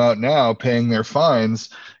helping them out now, paying their fines,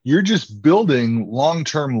 you're just building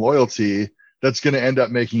long-term loyalty that's going to end up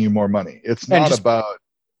making you more money. It's And not just about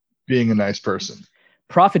being a nice person.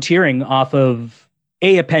 profiteering off of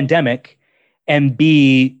a pandemic, and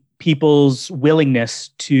B, people's willingness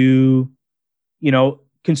to,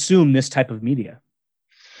 consume this type of media.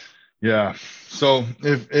 Yeah. So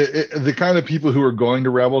if the kind of people who are going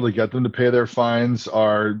to Rebel to get them to pay their fines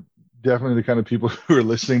are definitely the kind of people who are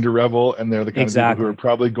listening to Rebel, and they're the kind of people who are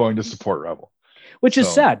probably going to support Rebel. Which is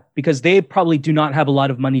sad, because they probably do not have a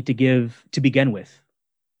lot of money to give to begin with.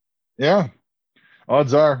 Yeah.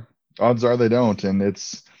 Odds are they don't. And it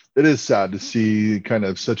is sad to see kind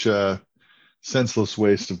of such a senseless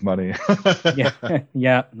waste of money.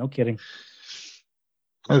 Yeah, no kidding.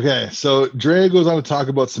 Okay, so Drea goes on to talk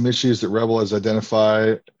about some issues that Rebel has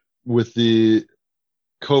identified with the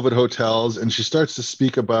COVID hotels, and she starts to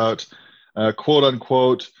speak about quote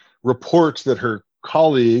unquote reports that her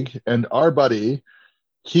colleague and our buddy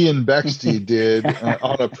Kian Bexty did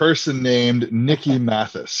on a person named Nikki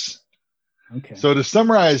Mathis. Okay. So to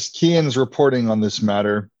summarize Kian's reporting on this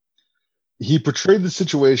matter, he portrayed a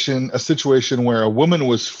situation where a woman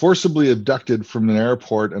was forcibly abducted from an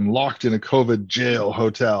airport and locked in a COVID jail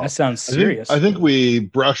hotel. That sounds serious. I think we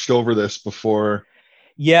brushed over this before.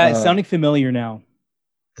 Yeah, it's sounding familiar now.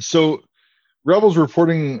 So Rebel's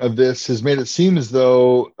reporting of this has made it seem as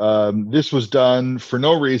though this was done for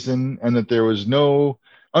no reason, and that there was no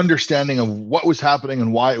understanding of what was happening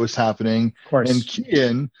and why it was happening. Of course. And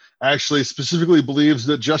Kian actually specifically believes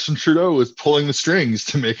that Justin Trudeau is pulling the strings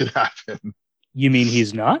to make it happen. You mean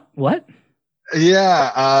he's not? What?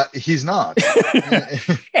 Yeah, he's not.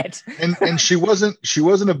 and she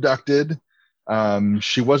wasn't abducted.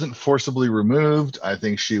 She wasn't forcibly removed. I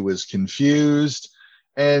think she was confused.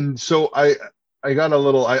 And so I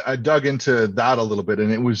dug into that a little bit,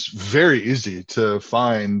 and it was very easy to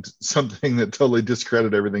find something that totally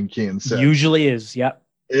discredited everything Kian said. Usually is, yeah.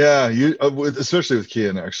 Yeah, especially with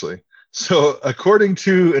Kian, actually. So according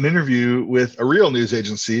to an interview with a real news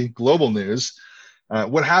agency, Global News,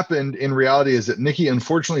 what happened in reality is that Nikki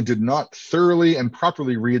unfortunately did not thoroughly and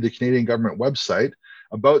properly read the Canadian government website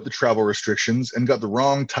about the travel restrictions and got the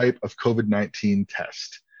wrong type of COVID-19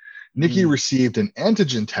 test. Nikki received an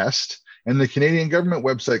antigen test, and the Canadian government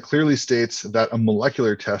website clearly states that a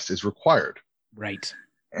molecular test is required. Right.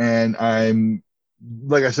 And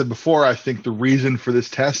like I said before, I think the reason for this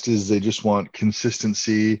test is they just want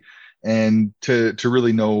consistency and to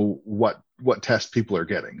really know what test people are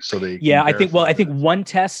getting. So they I think one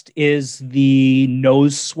test is the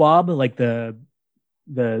nose swab, like the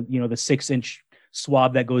 6-inch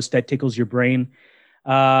swab that tickles your brain.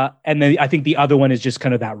 And then I think the other one is just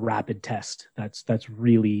kind of that rapid test. That's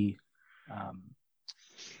really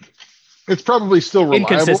it's probably still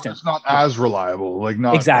reliable. Inconsistent. It's not as reliable, like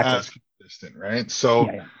not exactly as consistent, right? So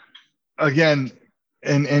again,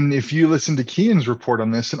 and if you listen to Kian's report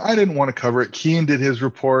on this, and I didn't want to cover it, Kian did his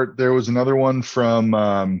report. There was another one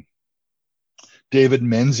from David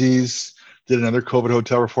Menzies did another COVID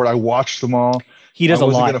hotel report. I watched them all. He does a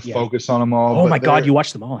lot. I wasn't going to focus on them all. Oh my God, you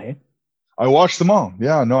watched them all, hey? I watched them all.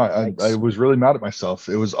 Yeah, no, I was really mad at myself.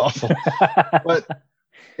 It was awful. But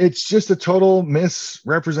it's just a total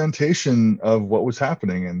misrepresentation of what was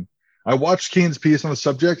happening. And I watched Kian's piece on the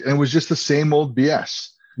subject, and it was just the same old BS.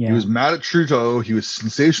 Yeah. He was mad at Trudeau. He was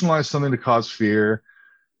sensationalized something to cause fear.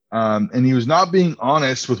 And he was not being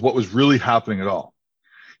honest with what was really happening at all.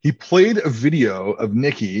 He played a video of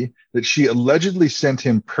Nikki that she allegedly sent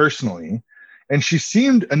him personally, and she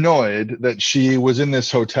seemed annoyed that she was in this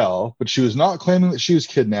hotel, but she was not claiming that she was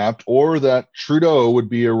kidnapped or that Trudeau would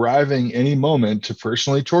be arriving any moment to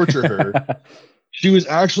personally torture her. She was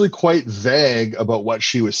actually quite vague about what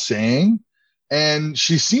she was saying, and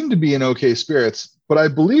she seemed to be in okay spirits, but I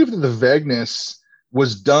believe that the vagueness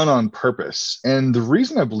was done on purpose. And the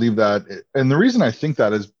reason I believe that, and the reason I think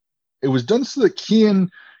that, is it was done so that Kian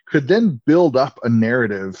could then build up a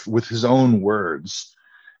narrative with his own words.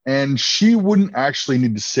 And she wouldn't actually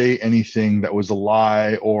need to say anything that was a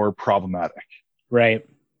lie or problematic. Right.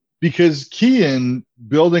 because Kian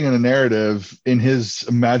building a narrative in his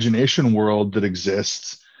imagination world that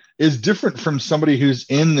exists is different from somebody who's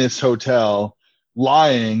in this hotel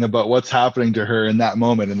lying about what's happening to her in that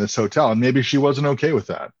moment in this hotel. And maybe she wasn't okay with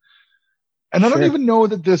that. And I don't even know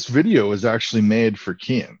that this video was actually made for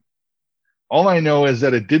Kian. All I know is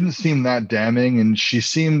that it didn't seem that damning, and she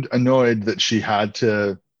seemed annoyed that she had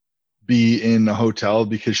to be in a hotel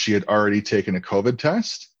because she had already taken a COVID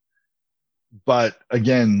test. But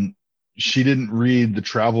again, she didn't read the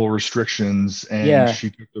travel restrictions and she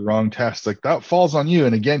took the wrong test. Like, that falls on you.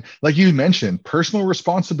 And again, like you mentioned, personal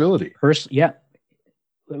responsibility.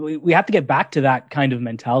 We have to get back to that kind of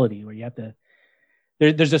mentality where you have to,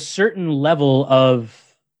 there's a certain level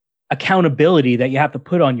of accountability that you have to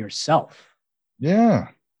put on yourself. Yeah.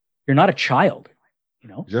 You're not a child, you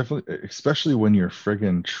know? Definitely, especially when you're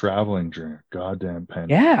friggin' traveling during a goddamn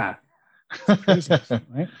pandemic. Yeah. Crazy,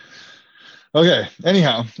 right? Okay.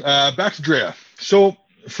 Anyhow, back to Drea. So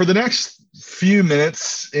for the next few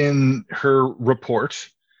minutes in her report,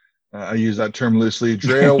 I use that term loosely,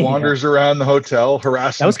 Drea wanders around the hotel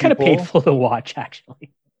harassing people. That was kind of painful to watch,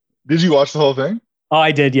 actually. Did you watch the whole thing? Oh,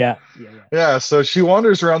 I did, yeah. Yeah, so she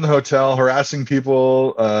wanders around the hotel harassing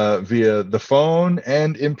people via the phone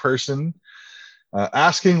and in person,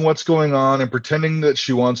 asking what's going on and pretending that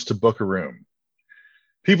she wants to book a room.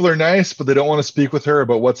 People are nice, but they don't want to speak with her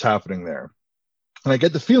about what's happening there. And I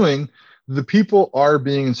get the feeling the people are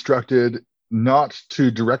being instructed not to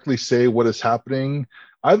directly say what is happening,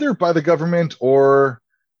 either by the government or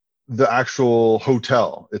the actual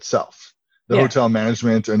hotel itself, the hotel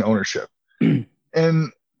management and ownership.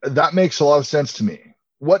 And that makes a lot of sense to me.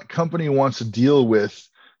 What company wants to deal with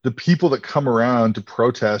the people that come around to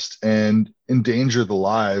protest and endanger the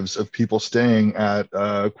lives of people staying at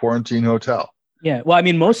a quarantine hotel? Yeah, well, I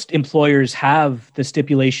mean, most employers have the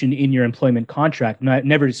stipulation in your employment contract,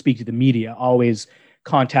 never to speak to the media, always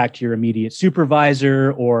contact your immediate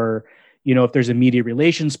supervisor, or, you know, if there's a media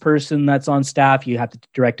relations person that's on staff, you have to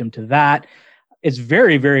direct them to that. It's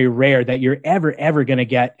very, very rare that you're ever going to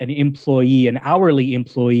get an hourly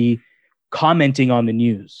employee commenting on the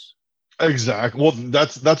news. Exactly. Well,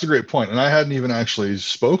 that's a great point. And I hadn't even actually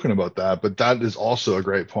spoken about that, but that is also a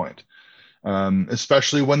great point.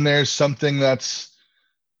 Especially when there's something that's,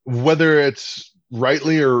 whether it's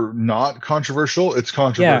rightly or not controversial, it's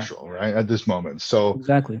controversial, right? At this moment. So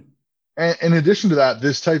exactly. And in addition to that,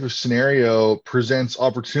 this type of scenario presents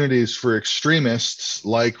opportunities for extremists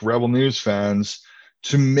like Rebel News fans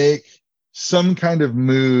to make some kind of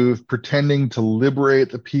move, pretending to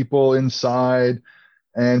liberate the people inside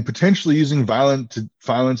and potentially using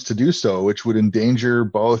violence to do so, which would endanger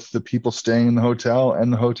both the people staying in the hotel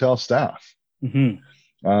and the hotel staff.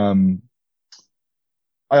 Mm-hmm.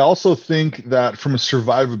 I also think that from a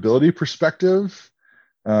survivability perspective,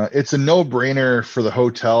 it's a no-brainer for the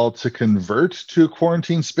hotel to convert to a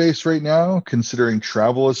quarantine space right now, considering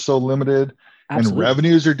travel is so limited. Absolutely. And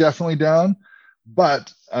revenues are definitely down.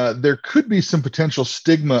 But there could be some potential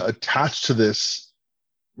stigma attached to this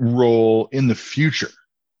role in the future.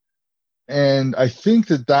 And I think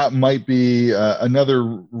that might be another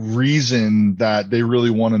reason that they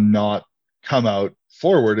really want to not come out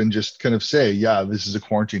forward and just kind of say, yeah, this is a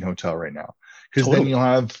quarantine hotel right now. Because then you'll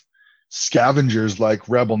have scavengers like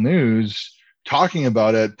Rebel News talking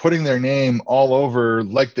about it, putting their name all over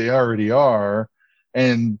like they already are,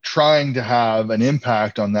 and trying to have an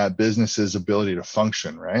impact on that business's ability to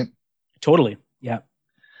function, right? Totally. Yeah.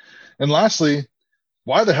 And lastly,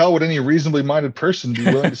 why the hell would any reasonably minded person be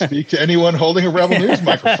willing to speak to anyone holding a Rebel News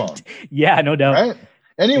microphone? Yeah, no doubt. Right?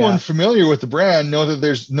 Anyone familiar with the brand knows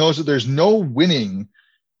that there's no winning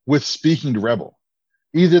with speaking to Rebel.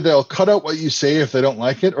 Either they'll cut out what you say if they don't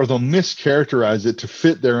like it, or they'll mischaracterize it to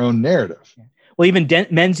fit their own narrative. Well, even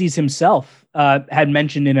Menzies himself had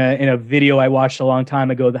mentioned in a video I watched a long time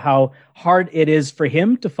ago how hard it is for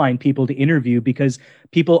him to find people to interview because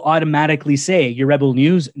people automatically say, "You're Rebel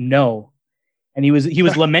News?" No. And he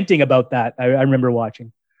was lamenting about that. I remember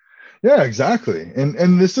watching. Yeah, exactly.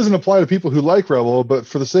 And this doesn't apply to people who like Rebel, but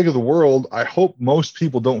for the sake of the world, I hope most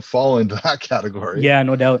people don't fall into that category. Yeah,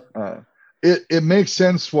 no doubt. It makes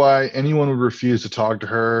sense why anyone would refuse to talk to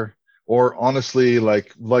her, or honestly,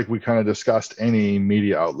 like we kind of discussed, any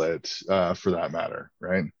media outlet for that matter,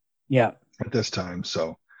 right? Yeah. At this time.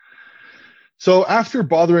 So after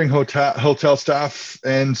bothering hotel staff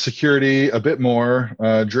and security a bit more,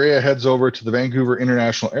 Drea heads over to the Vancouver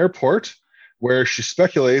International Airport, where she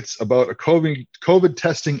speculates about a COVID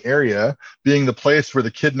testing area being the place where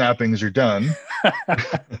the kidnappings are done.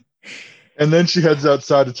 And then she heads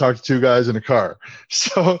outside to talk to two guys in a car.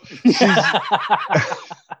 So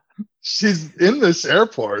she's in this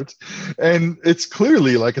airport, and it's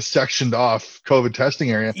clearly like a sectioned off COVID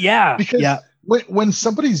testing area. Yeah. Because yeah. when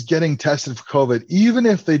somebody's getting tested for COVID, even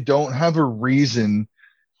if they don't have a reason,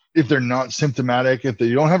 if they're not symptomatic, if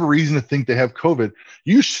they don't have a reason to think they have COVID,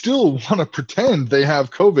 you still want to pretend they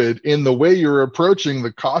have COVID in the way you're approaching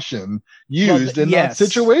the caution used in that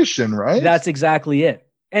situation, right? That's exactly it.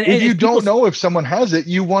 And if you don't know if someone has it,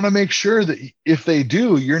 you want to make sure that if they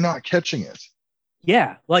do, you're not catching it.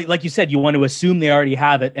 Yeah. Like you said, you want to assume they already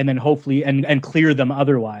have it and then hopefully and clear them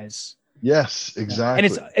otherwise. Yes, exactly.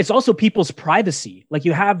 And it's also people's privacy. Like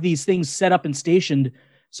you have these things set up and stationed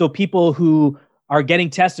so people who are getting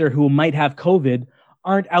tested or who might have COVID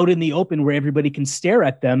aren't out in the open where everybody can stare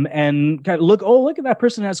at them and kind of look at that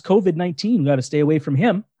person has COVID-19. We got to stay away from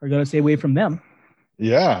him or got to stay away from them.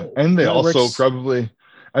 Yeah. And they also probably,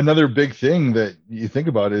 another big thing that you think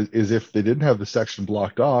about is if they didn't have the section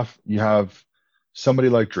blocked off, you have somebody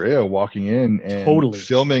like Drea walking in and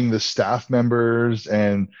filming the staff members.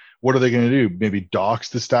 And what are they going to do? Maybe dox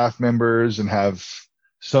the staff members and have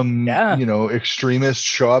some, extremists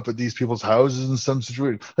show up at these people's houses in some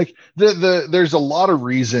situation. Like there's a lot of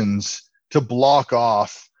reasons to block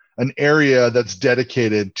off an area that's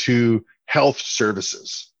dedicated to health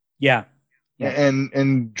services. Yeah.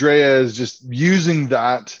 And Drea is just using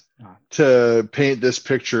that to paint this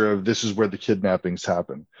picture of this is where the kidnappings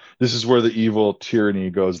happen. This is where the evil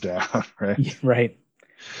tyranny goes down, right? Right.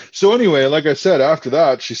 So anyway, like I said, after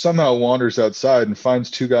that, she somehow wanders outside and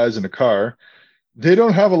finds two guys in a car. They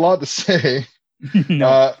don't have a lot to say.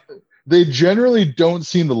 No. They generally don't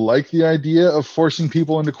seem to like the idea of forcing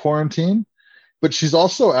people into quarantine, but she's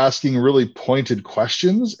also asking really pointed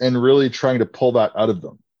questions and really trying to pull that out of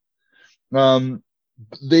them.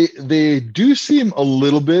 They do seem a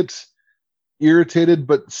little bit irritated,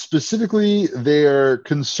 but specifically they're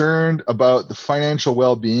concerned about the financial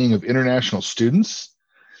well-being of international students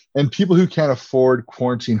and people who can't afford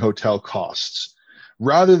quarantine hotel costs,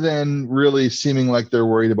 rather than really seeming like they're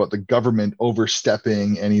worried about the government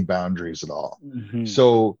overstepping any boundaries at all. Mm-hmm.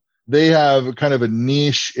 So they have kind of a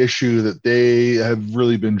niche issue that they have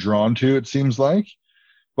really been drawn to, it seems like.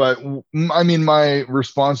 But I mean, my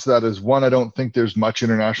response to that is, one, I don't think there's much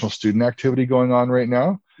international student activity going on right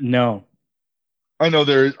now. No. I know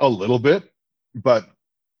there's a little bit, but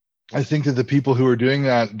I think that the people who are doing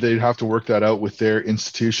that, they'd have to work that out with their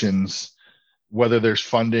institutions, whether there's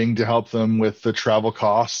funding to help them with the travel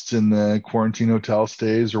costs and the quarantine hotel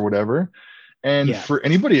stays or whatever. And for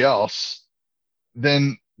anybody else,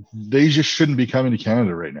 then they just shouldn't be coming to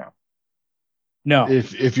Canada right now. No.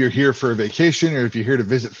 If you're here for a vacation or if you're here to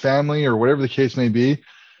visit family or whatever the case may be,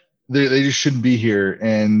 they just shouldn't be here.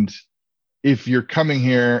 And if you're coming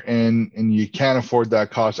here and you can't afford that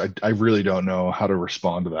cost, I really don't know how to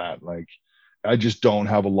respond to that. Like, I just don't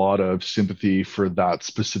have a lot of sympathy for that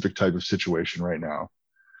specific type of situation right now.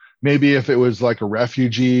 Maybe if it was like a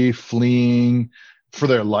refugee fleeing for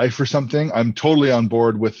their life or something, I'm totally on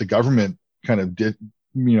board with the government kind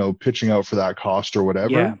of pitching out for that cost or whatever.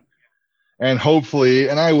 Yeah. And hopefully,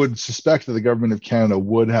 and I would suspect that the government of Canada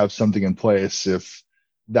would have something in place if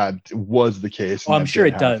that was the case. I'm sure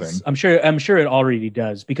it does. I'm sure it already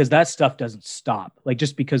does, because that stuff doesn't stop. Like,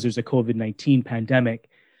 just because there's a COVID-19 pandemic,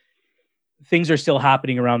 things are still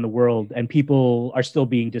happening around the world and people are still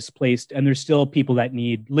being displaced, and there's still people that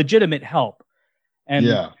need legitimate help.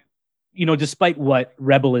 And, despite what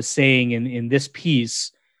Rebel is saying in this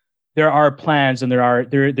piece, there are plans and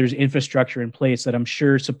there's infrastructure in place that I'm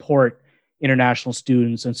sure support international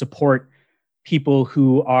students and support people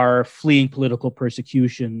who are fleeing political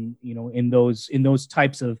persecution, in those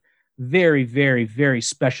types of very, very, very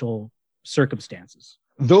special circumstances.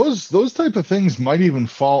 Those type of things might even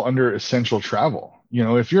fall under essential travel.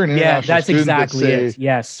 If you're an international student, exactly that's, say,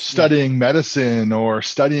 yes, studying medicine or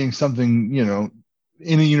studying something,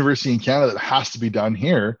 in a university in Canada that has to be done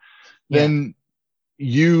here, then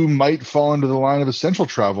you might fall into the line of essential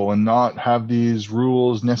travel and not have these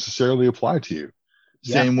rules necessarily apply to you.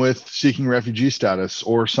 Same with seeking refugee status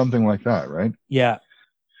or something like that, right? Yeah.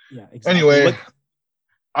 Yeah, exactly. Anyway,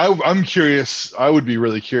 I'm curious. I would be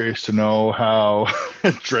really curious to know how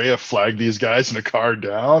Drea flagged these guys in a car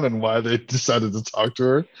down and why they decided to talk to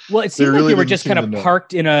her. Well, it seemed like they were just kind of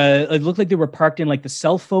parked it looked like they were parked in like the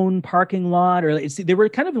cell phone parking lot, or they were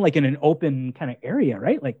kind of like in an open kind of area,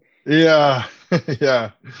 right? Like, yeah.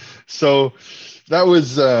 Yeah. So that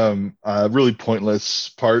was a really pointless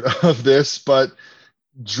part of this, but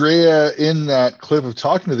Drea, in that clip of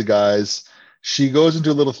talking to the guys, she goes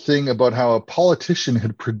into a little thing about how a politician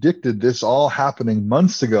had predicted this all happening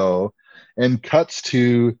months ago, and cuts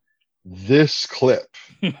to this clip.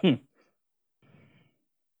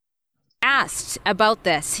 asked about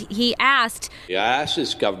this. He asked, I asked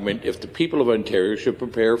this government if the people of Ontario should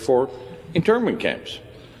prepare for internment camps.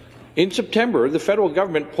 In September, the federal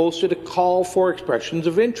government posted a call for expressions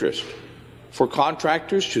of interest for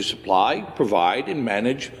contractors to supply, provide, and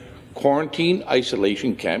manage quarantine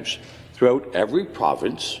isolation camps throughout every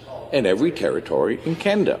province and every territory in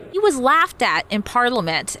Canada. He was laughed at in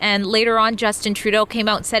Parliament, and later on Justin Trudeau came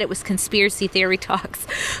out and said it was conspiracy theory talks.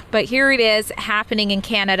 But here it is happening in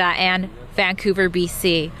Canada and Vancouver,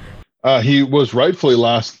 BC. He was rightfully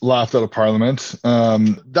laughed out of Parliament.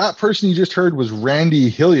 That person you just heard was Randy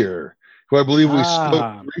Hillier, who I believe we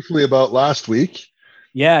spoke briefly about last week.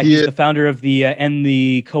 Yeah, he's the founder of the End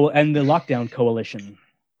the Lockdown Coalition.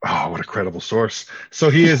 Oh, what a credible source. So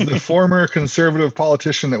he is the former Conservative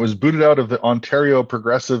politician that was booted out of the Ontario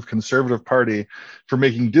Progressive Conservative Party for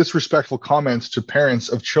making disrespectful comments to parents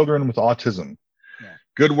of children with autism. Yeah.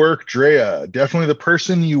 Good work, Drea. Definitely the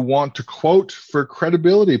person you want to quote for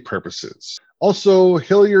credibility purposes. Also,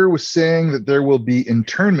 Hillier was saying that there will be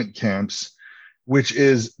internment camps, which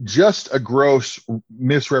is just a gross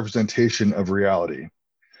misrepresentation of reality.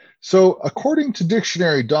 So, according to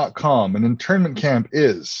dictionary.com, an internment camp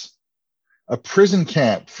is a prison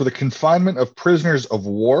camp for the confinement of prisoners of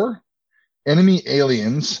war, enemy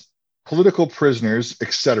aliens, political prisoners,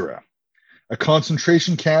 etc. A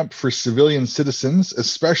concentration camp for civilian citizens,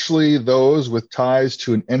 especially those with ties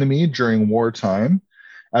to an enemy during wartime,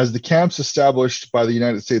 as the camps established by the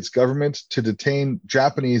United States government to detain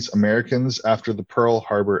Japanese Americans after the Pearl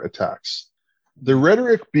Harbor attacks. The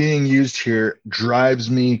rhetoric being used here drives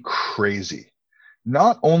me crazy.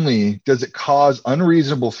 Not only does it cause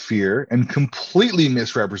unreasonable fear and completely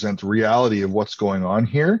misrepresent the reality of what's going on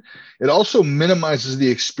here, it also minimizes the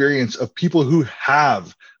experience of people who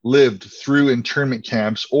have lived through internment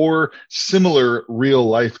camps or similar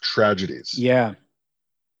real-life tragedies. Yeah.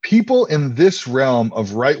 People in this realm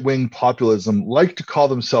of right-wing populism like to call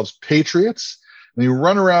themselves patriots, and they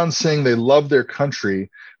run around saying they love their country,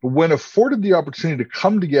 but when afforded the opportunity to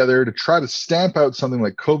come together to try to stamp out something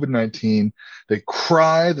like COVID-19, they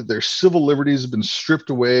cry that their civil liberties have been stripped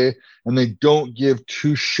away, and they don't give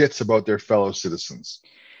two shits about their fellow citizens.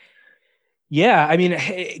 Yeah, I mean,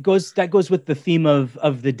 that goes with the theme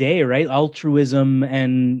of the day, right? Altruism,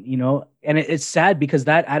 and it's sad because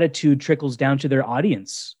that attitude trickles down to their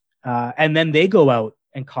audience, and then they go out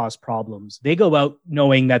and cause problems. They go out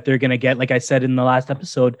knowing that they're going to get, like I said in the last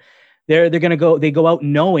episode, they go out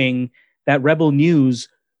knowing that Rebel News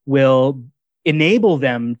will enable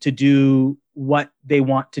them to do what they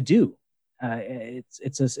want to do.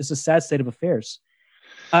 It's a sad state of affairs.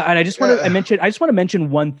 And I just want to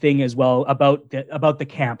mention one thing as well about the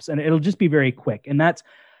camps, and it'll just be very quick. And that's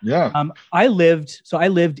I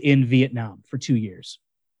lived in Vietnam for 2 years.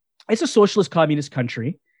 It's a socialist communist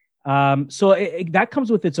country, so that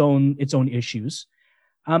comes with its own issues.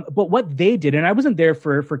 But what they did, and I wasn't there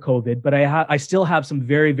for COVID, but I still have some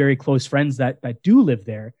very, very close friends that do live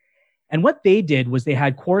there. And what they did was they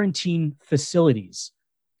had quarantine facilities,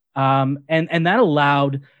 and that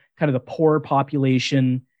allowed kind of the poor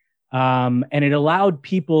population, and it allowed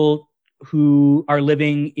people who are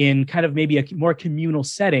living in kind of maybe a more communal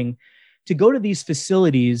setting to go to these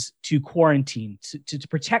facilities to quarantine, to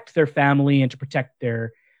protect their family and to protect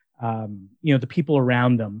their, the people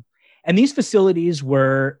around them. And these facilities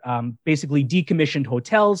were basically decommissioned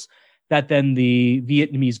hotels that then the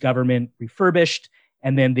Vietnamese government refurbished,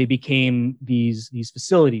 and then they became these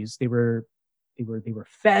facilities. They were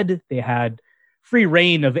fed. They had free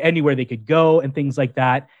reign of anywhere they could go and things like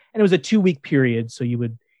that. And it was a 2-week period. So you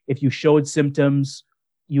would, if you showed symptoms,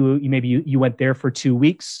 you went there for 2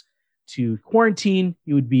 weeks to quarantine.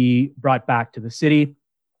 You would be brought back to the city,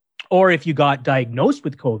 or if you got diagnosed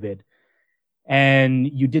with COVID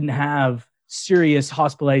and you didn't have serious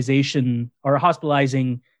hospitalizing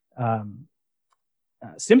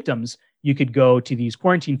symptoms, you could go to these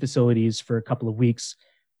quarantine facilities for a couple of weeks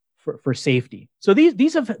for safety. So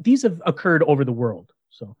these have occurred over the world.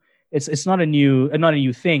 So it's not a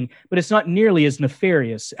new thing, but it's not nearly as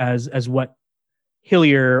nefarious as what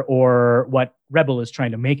Hillier or what Rebel is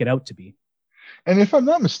trying to make it out to be. And if I'm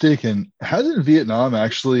not mistaken, hasn't Vietnam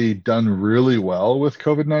actually done really well with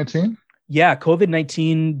COVID-19? Yeah,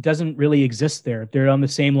 COVID-19 doesn't really exist there. They're on the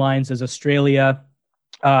same lines as Australia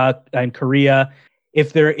and Korea.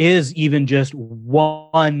 If there is even just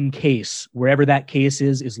one case, wherever that case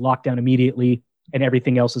is locked down immediately, and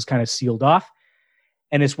everything else is kind of sealed off.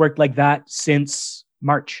 And it's worked like that since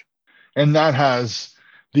March. And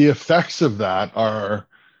the effects of that are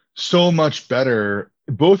so much better,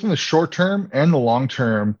 both in the short term and the long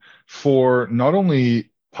term, for not only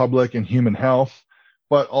public and human health,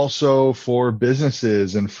 but also for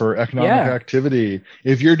businesses and for economic Yeah. activity.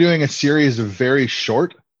 If you're doing a series of very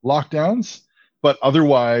short lockdowns, but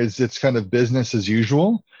otherwise it's kind of business as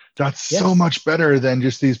usual, that's so much better than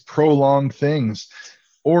just these prolonged things.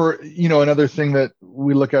 Or, another thing that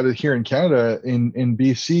we look at it here in Canada, in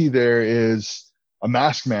BC, there is a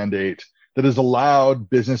mask mandate that has allowed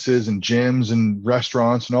businesses and gyms and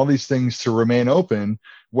restaurants and all these things to remain open,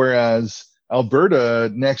 whereas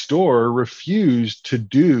Alberta next door refused to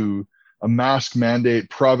do a mask mandate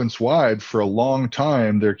province-wide for a long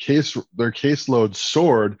time. Their caseload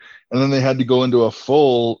soared, and then they had to go into a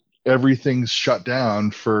full everything's shut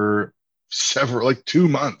down for 2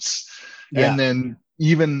 months. And then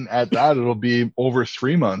even at that, it'll be over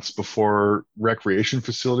 3 months before recreation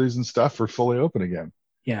facilities and stuff are fully open again.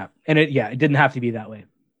 Yeah. And it didn't have to be that way.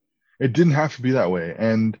 It didn't have to be that way.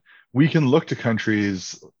 And we can look to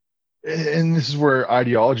countries, and this is where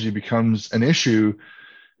ideology becomes an issue,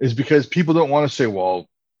 is because people don't want to say, well,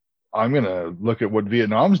 I'm going to look at what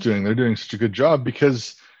Vietnam's doing. They're doing such a good job,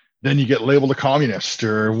 because then you get labeled a communist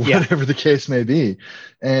or whatever the case may be.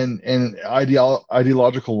 And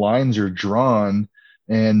ideological lines are drawn,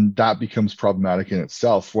 and that becomes problematic in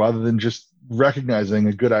itself, rather than just recognizing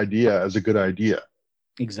a good idea as a good idea.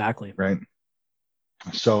 Exactly. Right.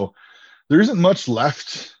 So there isn't much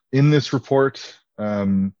left in this report.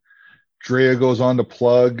 Drea goes on to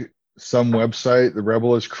plug some website the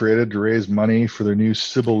Rebel has created to raise money for their new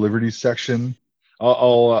civil liberties section.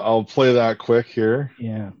 I'll play that quick here.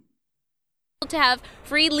 Yeah. To have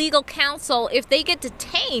free legal counsel if they get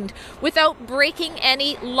detained without breaking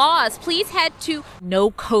any laws. Please head to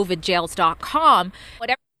nocovidjails.com.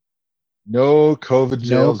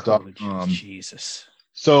 nocovidjails.com. Jesus.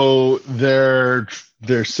 So their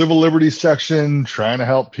civil liberties section, trying to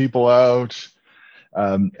help people out.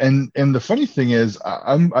 And the funny thing is,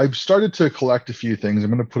 I've started to collect a few things.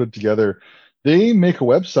 I'm going to put it together. They make a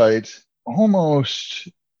website almost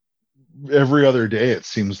every other day, it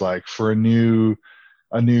seems like, for a new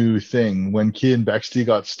thing. When Key and Bexley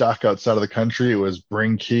got stuck outside of the country, it was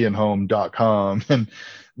bringkeyanhome.com. And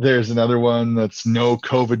there's another one that's No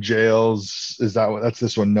COVID Jails. That's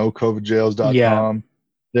this one, nocovidjails.com. Yeah.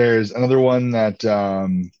 There's another one that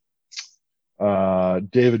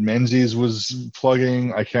David Menzies was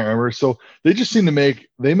plugging. I can't remember. So they just seem to make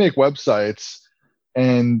websites,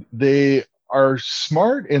 and they are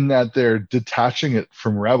smart in that they're detaching it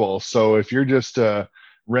from Rebel. So if you're just a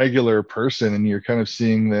regular person and you're kind of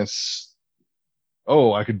seeing this,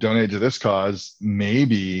 oh, I could donate to this cause,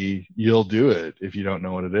 maybe you'll do it if you don't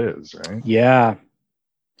know what it is, right? Yeah.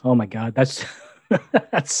 Oh my God. That's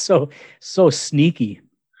that's so sneaky.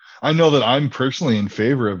 I know that I'm personally in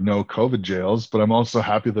favor of no COVID jails, but I'm also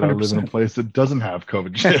happy that 100%. I live in a place that doesn't have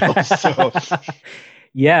COVID jails. So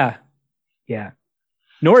yeah.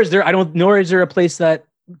 Nor is there a place that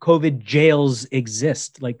COVID jails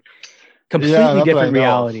exist. Like completely different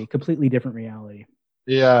reality. Completely different reality.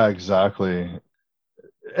 Yeah, exactly.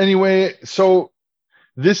 Anyway, so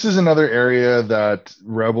this is another area that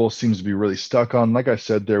Rebel seems to be really stuck on. Like I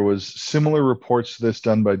said, there was similar reports to this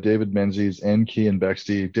done by David Menzies and Key and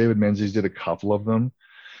Bexley. David Menzies did a couple of them,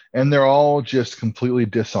 and they're all just completely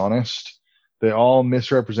dishonest. They all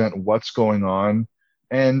misrepresent what's going on.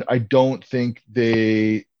 And I don't think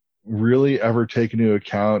they really ever take into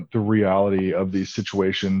account the reality of these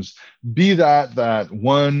situations. Be that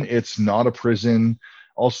one, it's not a prison.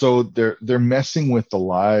 Also, they're messing with the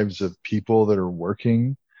lives of people that are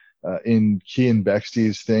working. In Key and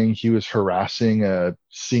Bexley's thing, he was harassing a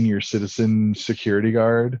senior citizen security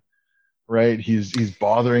guard. Right? He's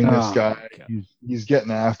bothering this guy. He's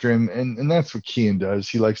getting after him, and that's what Kean does.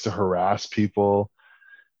 He likes to harass people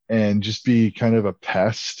and just be kind of a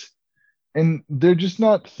pest. And they're just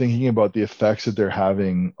not thinking about the effects that they're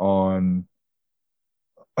having on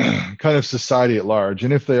kind of society at large.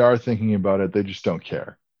 And if they are thinking about it, they just don't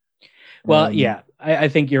care. Well, I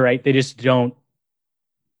think you're right. They just don't,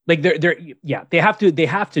 like, they have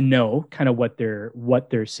to know kind of what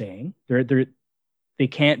they're saying. They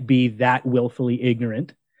can't be that willfully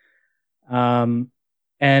ignorant. And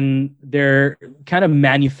they're kind of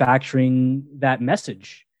manufacturing that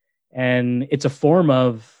message. And it's a form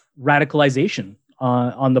of radicalization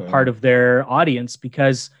on the part of their audience,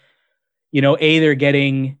 because, they're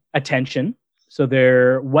getting attention. So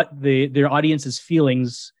their audience's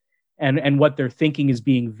feelings and what they're thinking is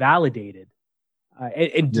being validated,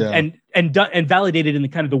 and validated in the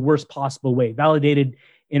kind of the worst possible way, validated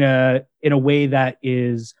in a way that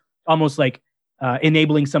is almost like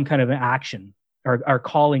enabling some kind of action or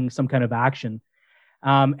calling some kind of action.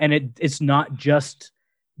 And it's not just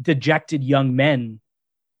dejected young men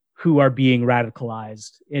who are being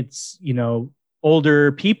radicalized. It's, you know,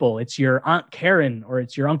 older people. It's your Aunt Karen, or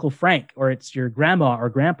it's your Uncle Frank, or it's your grandma or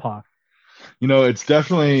grandpa. You know, it's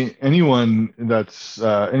definitely anyone that's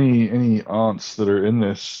any aunts that are in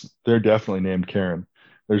this. They're definitely named Karen.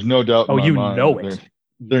 There's no doubt in my you mind know that it.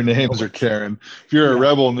 their names are Karen. If you're a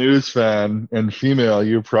Rebel News fan and female,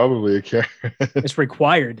 you're probably a Karen. It's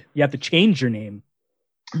required. You have to change your name.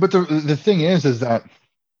 But the thing is that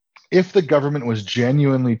if the government was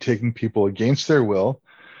genuinely taking people against their will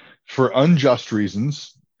for unjust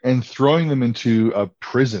reasons and throwing them into a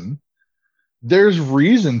prison, there's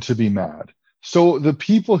reason to be mad. So the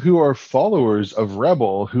people who are followers of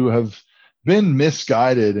Rebel, who have been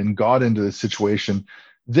misguided and got into this situation,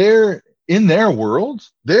 they're in their world,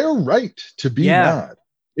 they're right to be mad.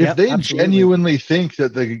 If they genuinely think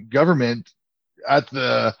that the government at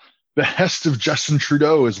the behest of Justin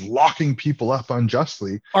Trudeau is locking people up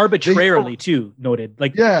unjustly, arbitrarily too, noted.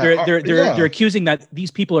 Like they're accusing that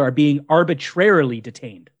these people are being arbitrarily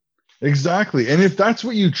detained. Exactly. And if that's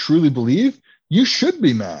what you truly believe, you should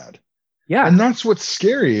be mad. Yeah. And that's what's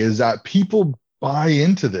scary, is that people buy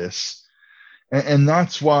into this. And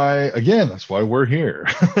that's why we're here.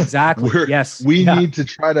 Exactly. We need to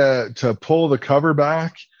try to pull the cover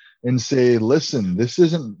back and say, listen, this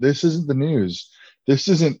isn't the news. This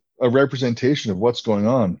isn't a representation of what's going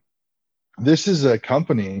on. This is a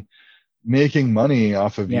company making money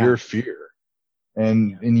off of your fear.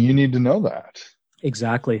 And you need to know that.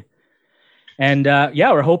 Exactly. And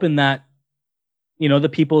we're hoping that, you know, the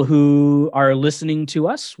people who are listening to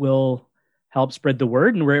us will help spread the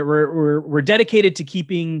word, and we're dedicated to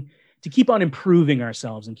keep on improving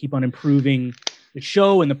ourselves and keep on improving the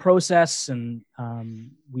show and the process. And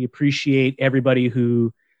we appreciate everybody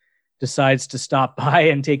who decides to stop by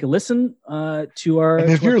and take a listen to our.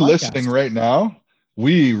 And if you're listening right now,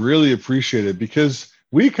 we really appreciate it, because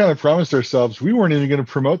we kind of promised ourselves we weren't even going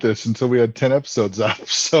to promote this until we had 10 episodes up.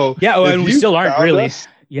 So and we still aren't really.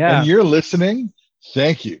 And you're listening,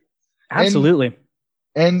 thank you. Absolutely.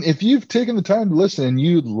 And if you've taken the time to listen and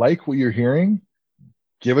you like what you're hearing,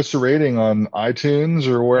 give us a rating on iTunes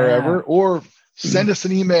or wherever, or send us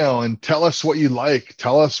an email and tell us what you like.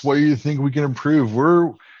 Tell us what you think we can improve.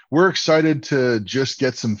 We're excited to just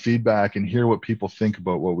get some feedback and hear what people think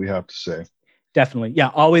about what we have to say. Definitely. Yeah.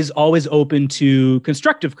 Always open to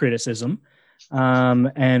constructive criticism,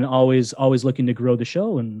 and always looking to grow the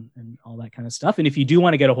show and all that kind of stuff. And if you do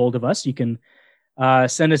want to get a hold of us, you can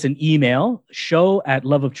send us an email,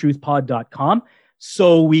 show@loveoftruthpod.com,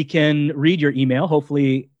 so we can read your email,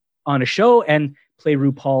 hopefully on a show, and play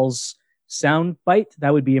RuPaul's sound bite.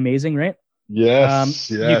 That would be amazing, right?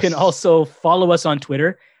 Yes. You can also follow us on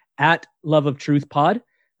Twitter @loveoftruthpod.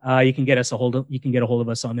 You can get a hold of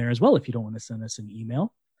us on there as well if you don't want to send us an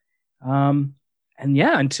email.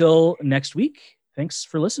 Until next week, thanks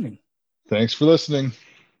for listening. Thanks for listening.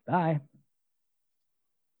 Bye.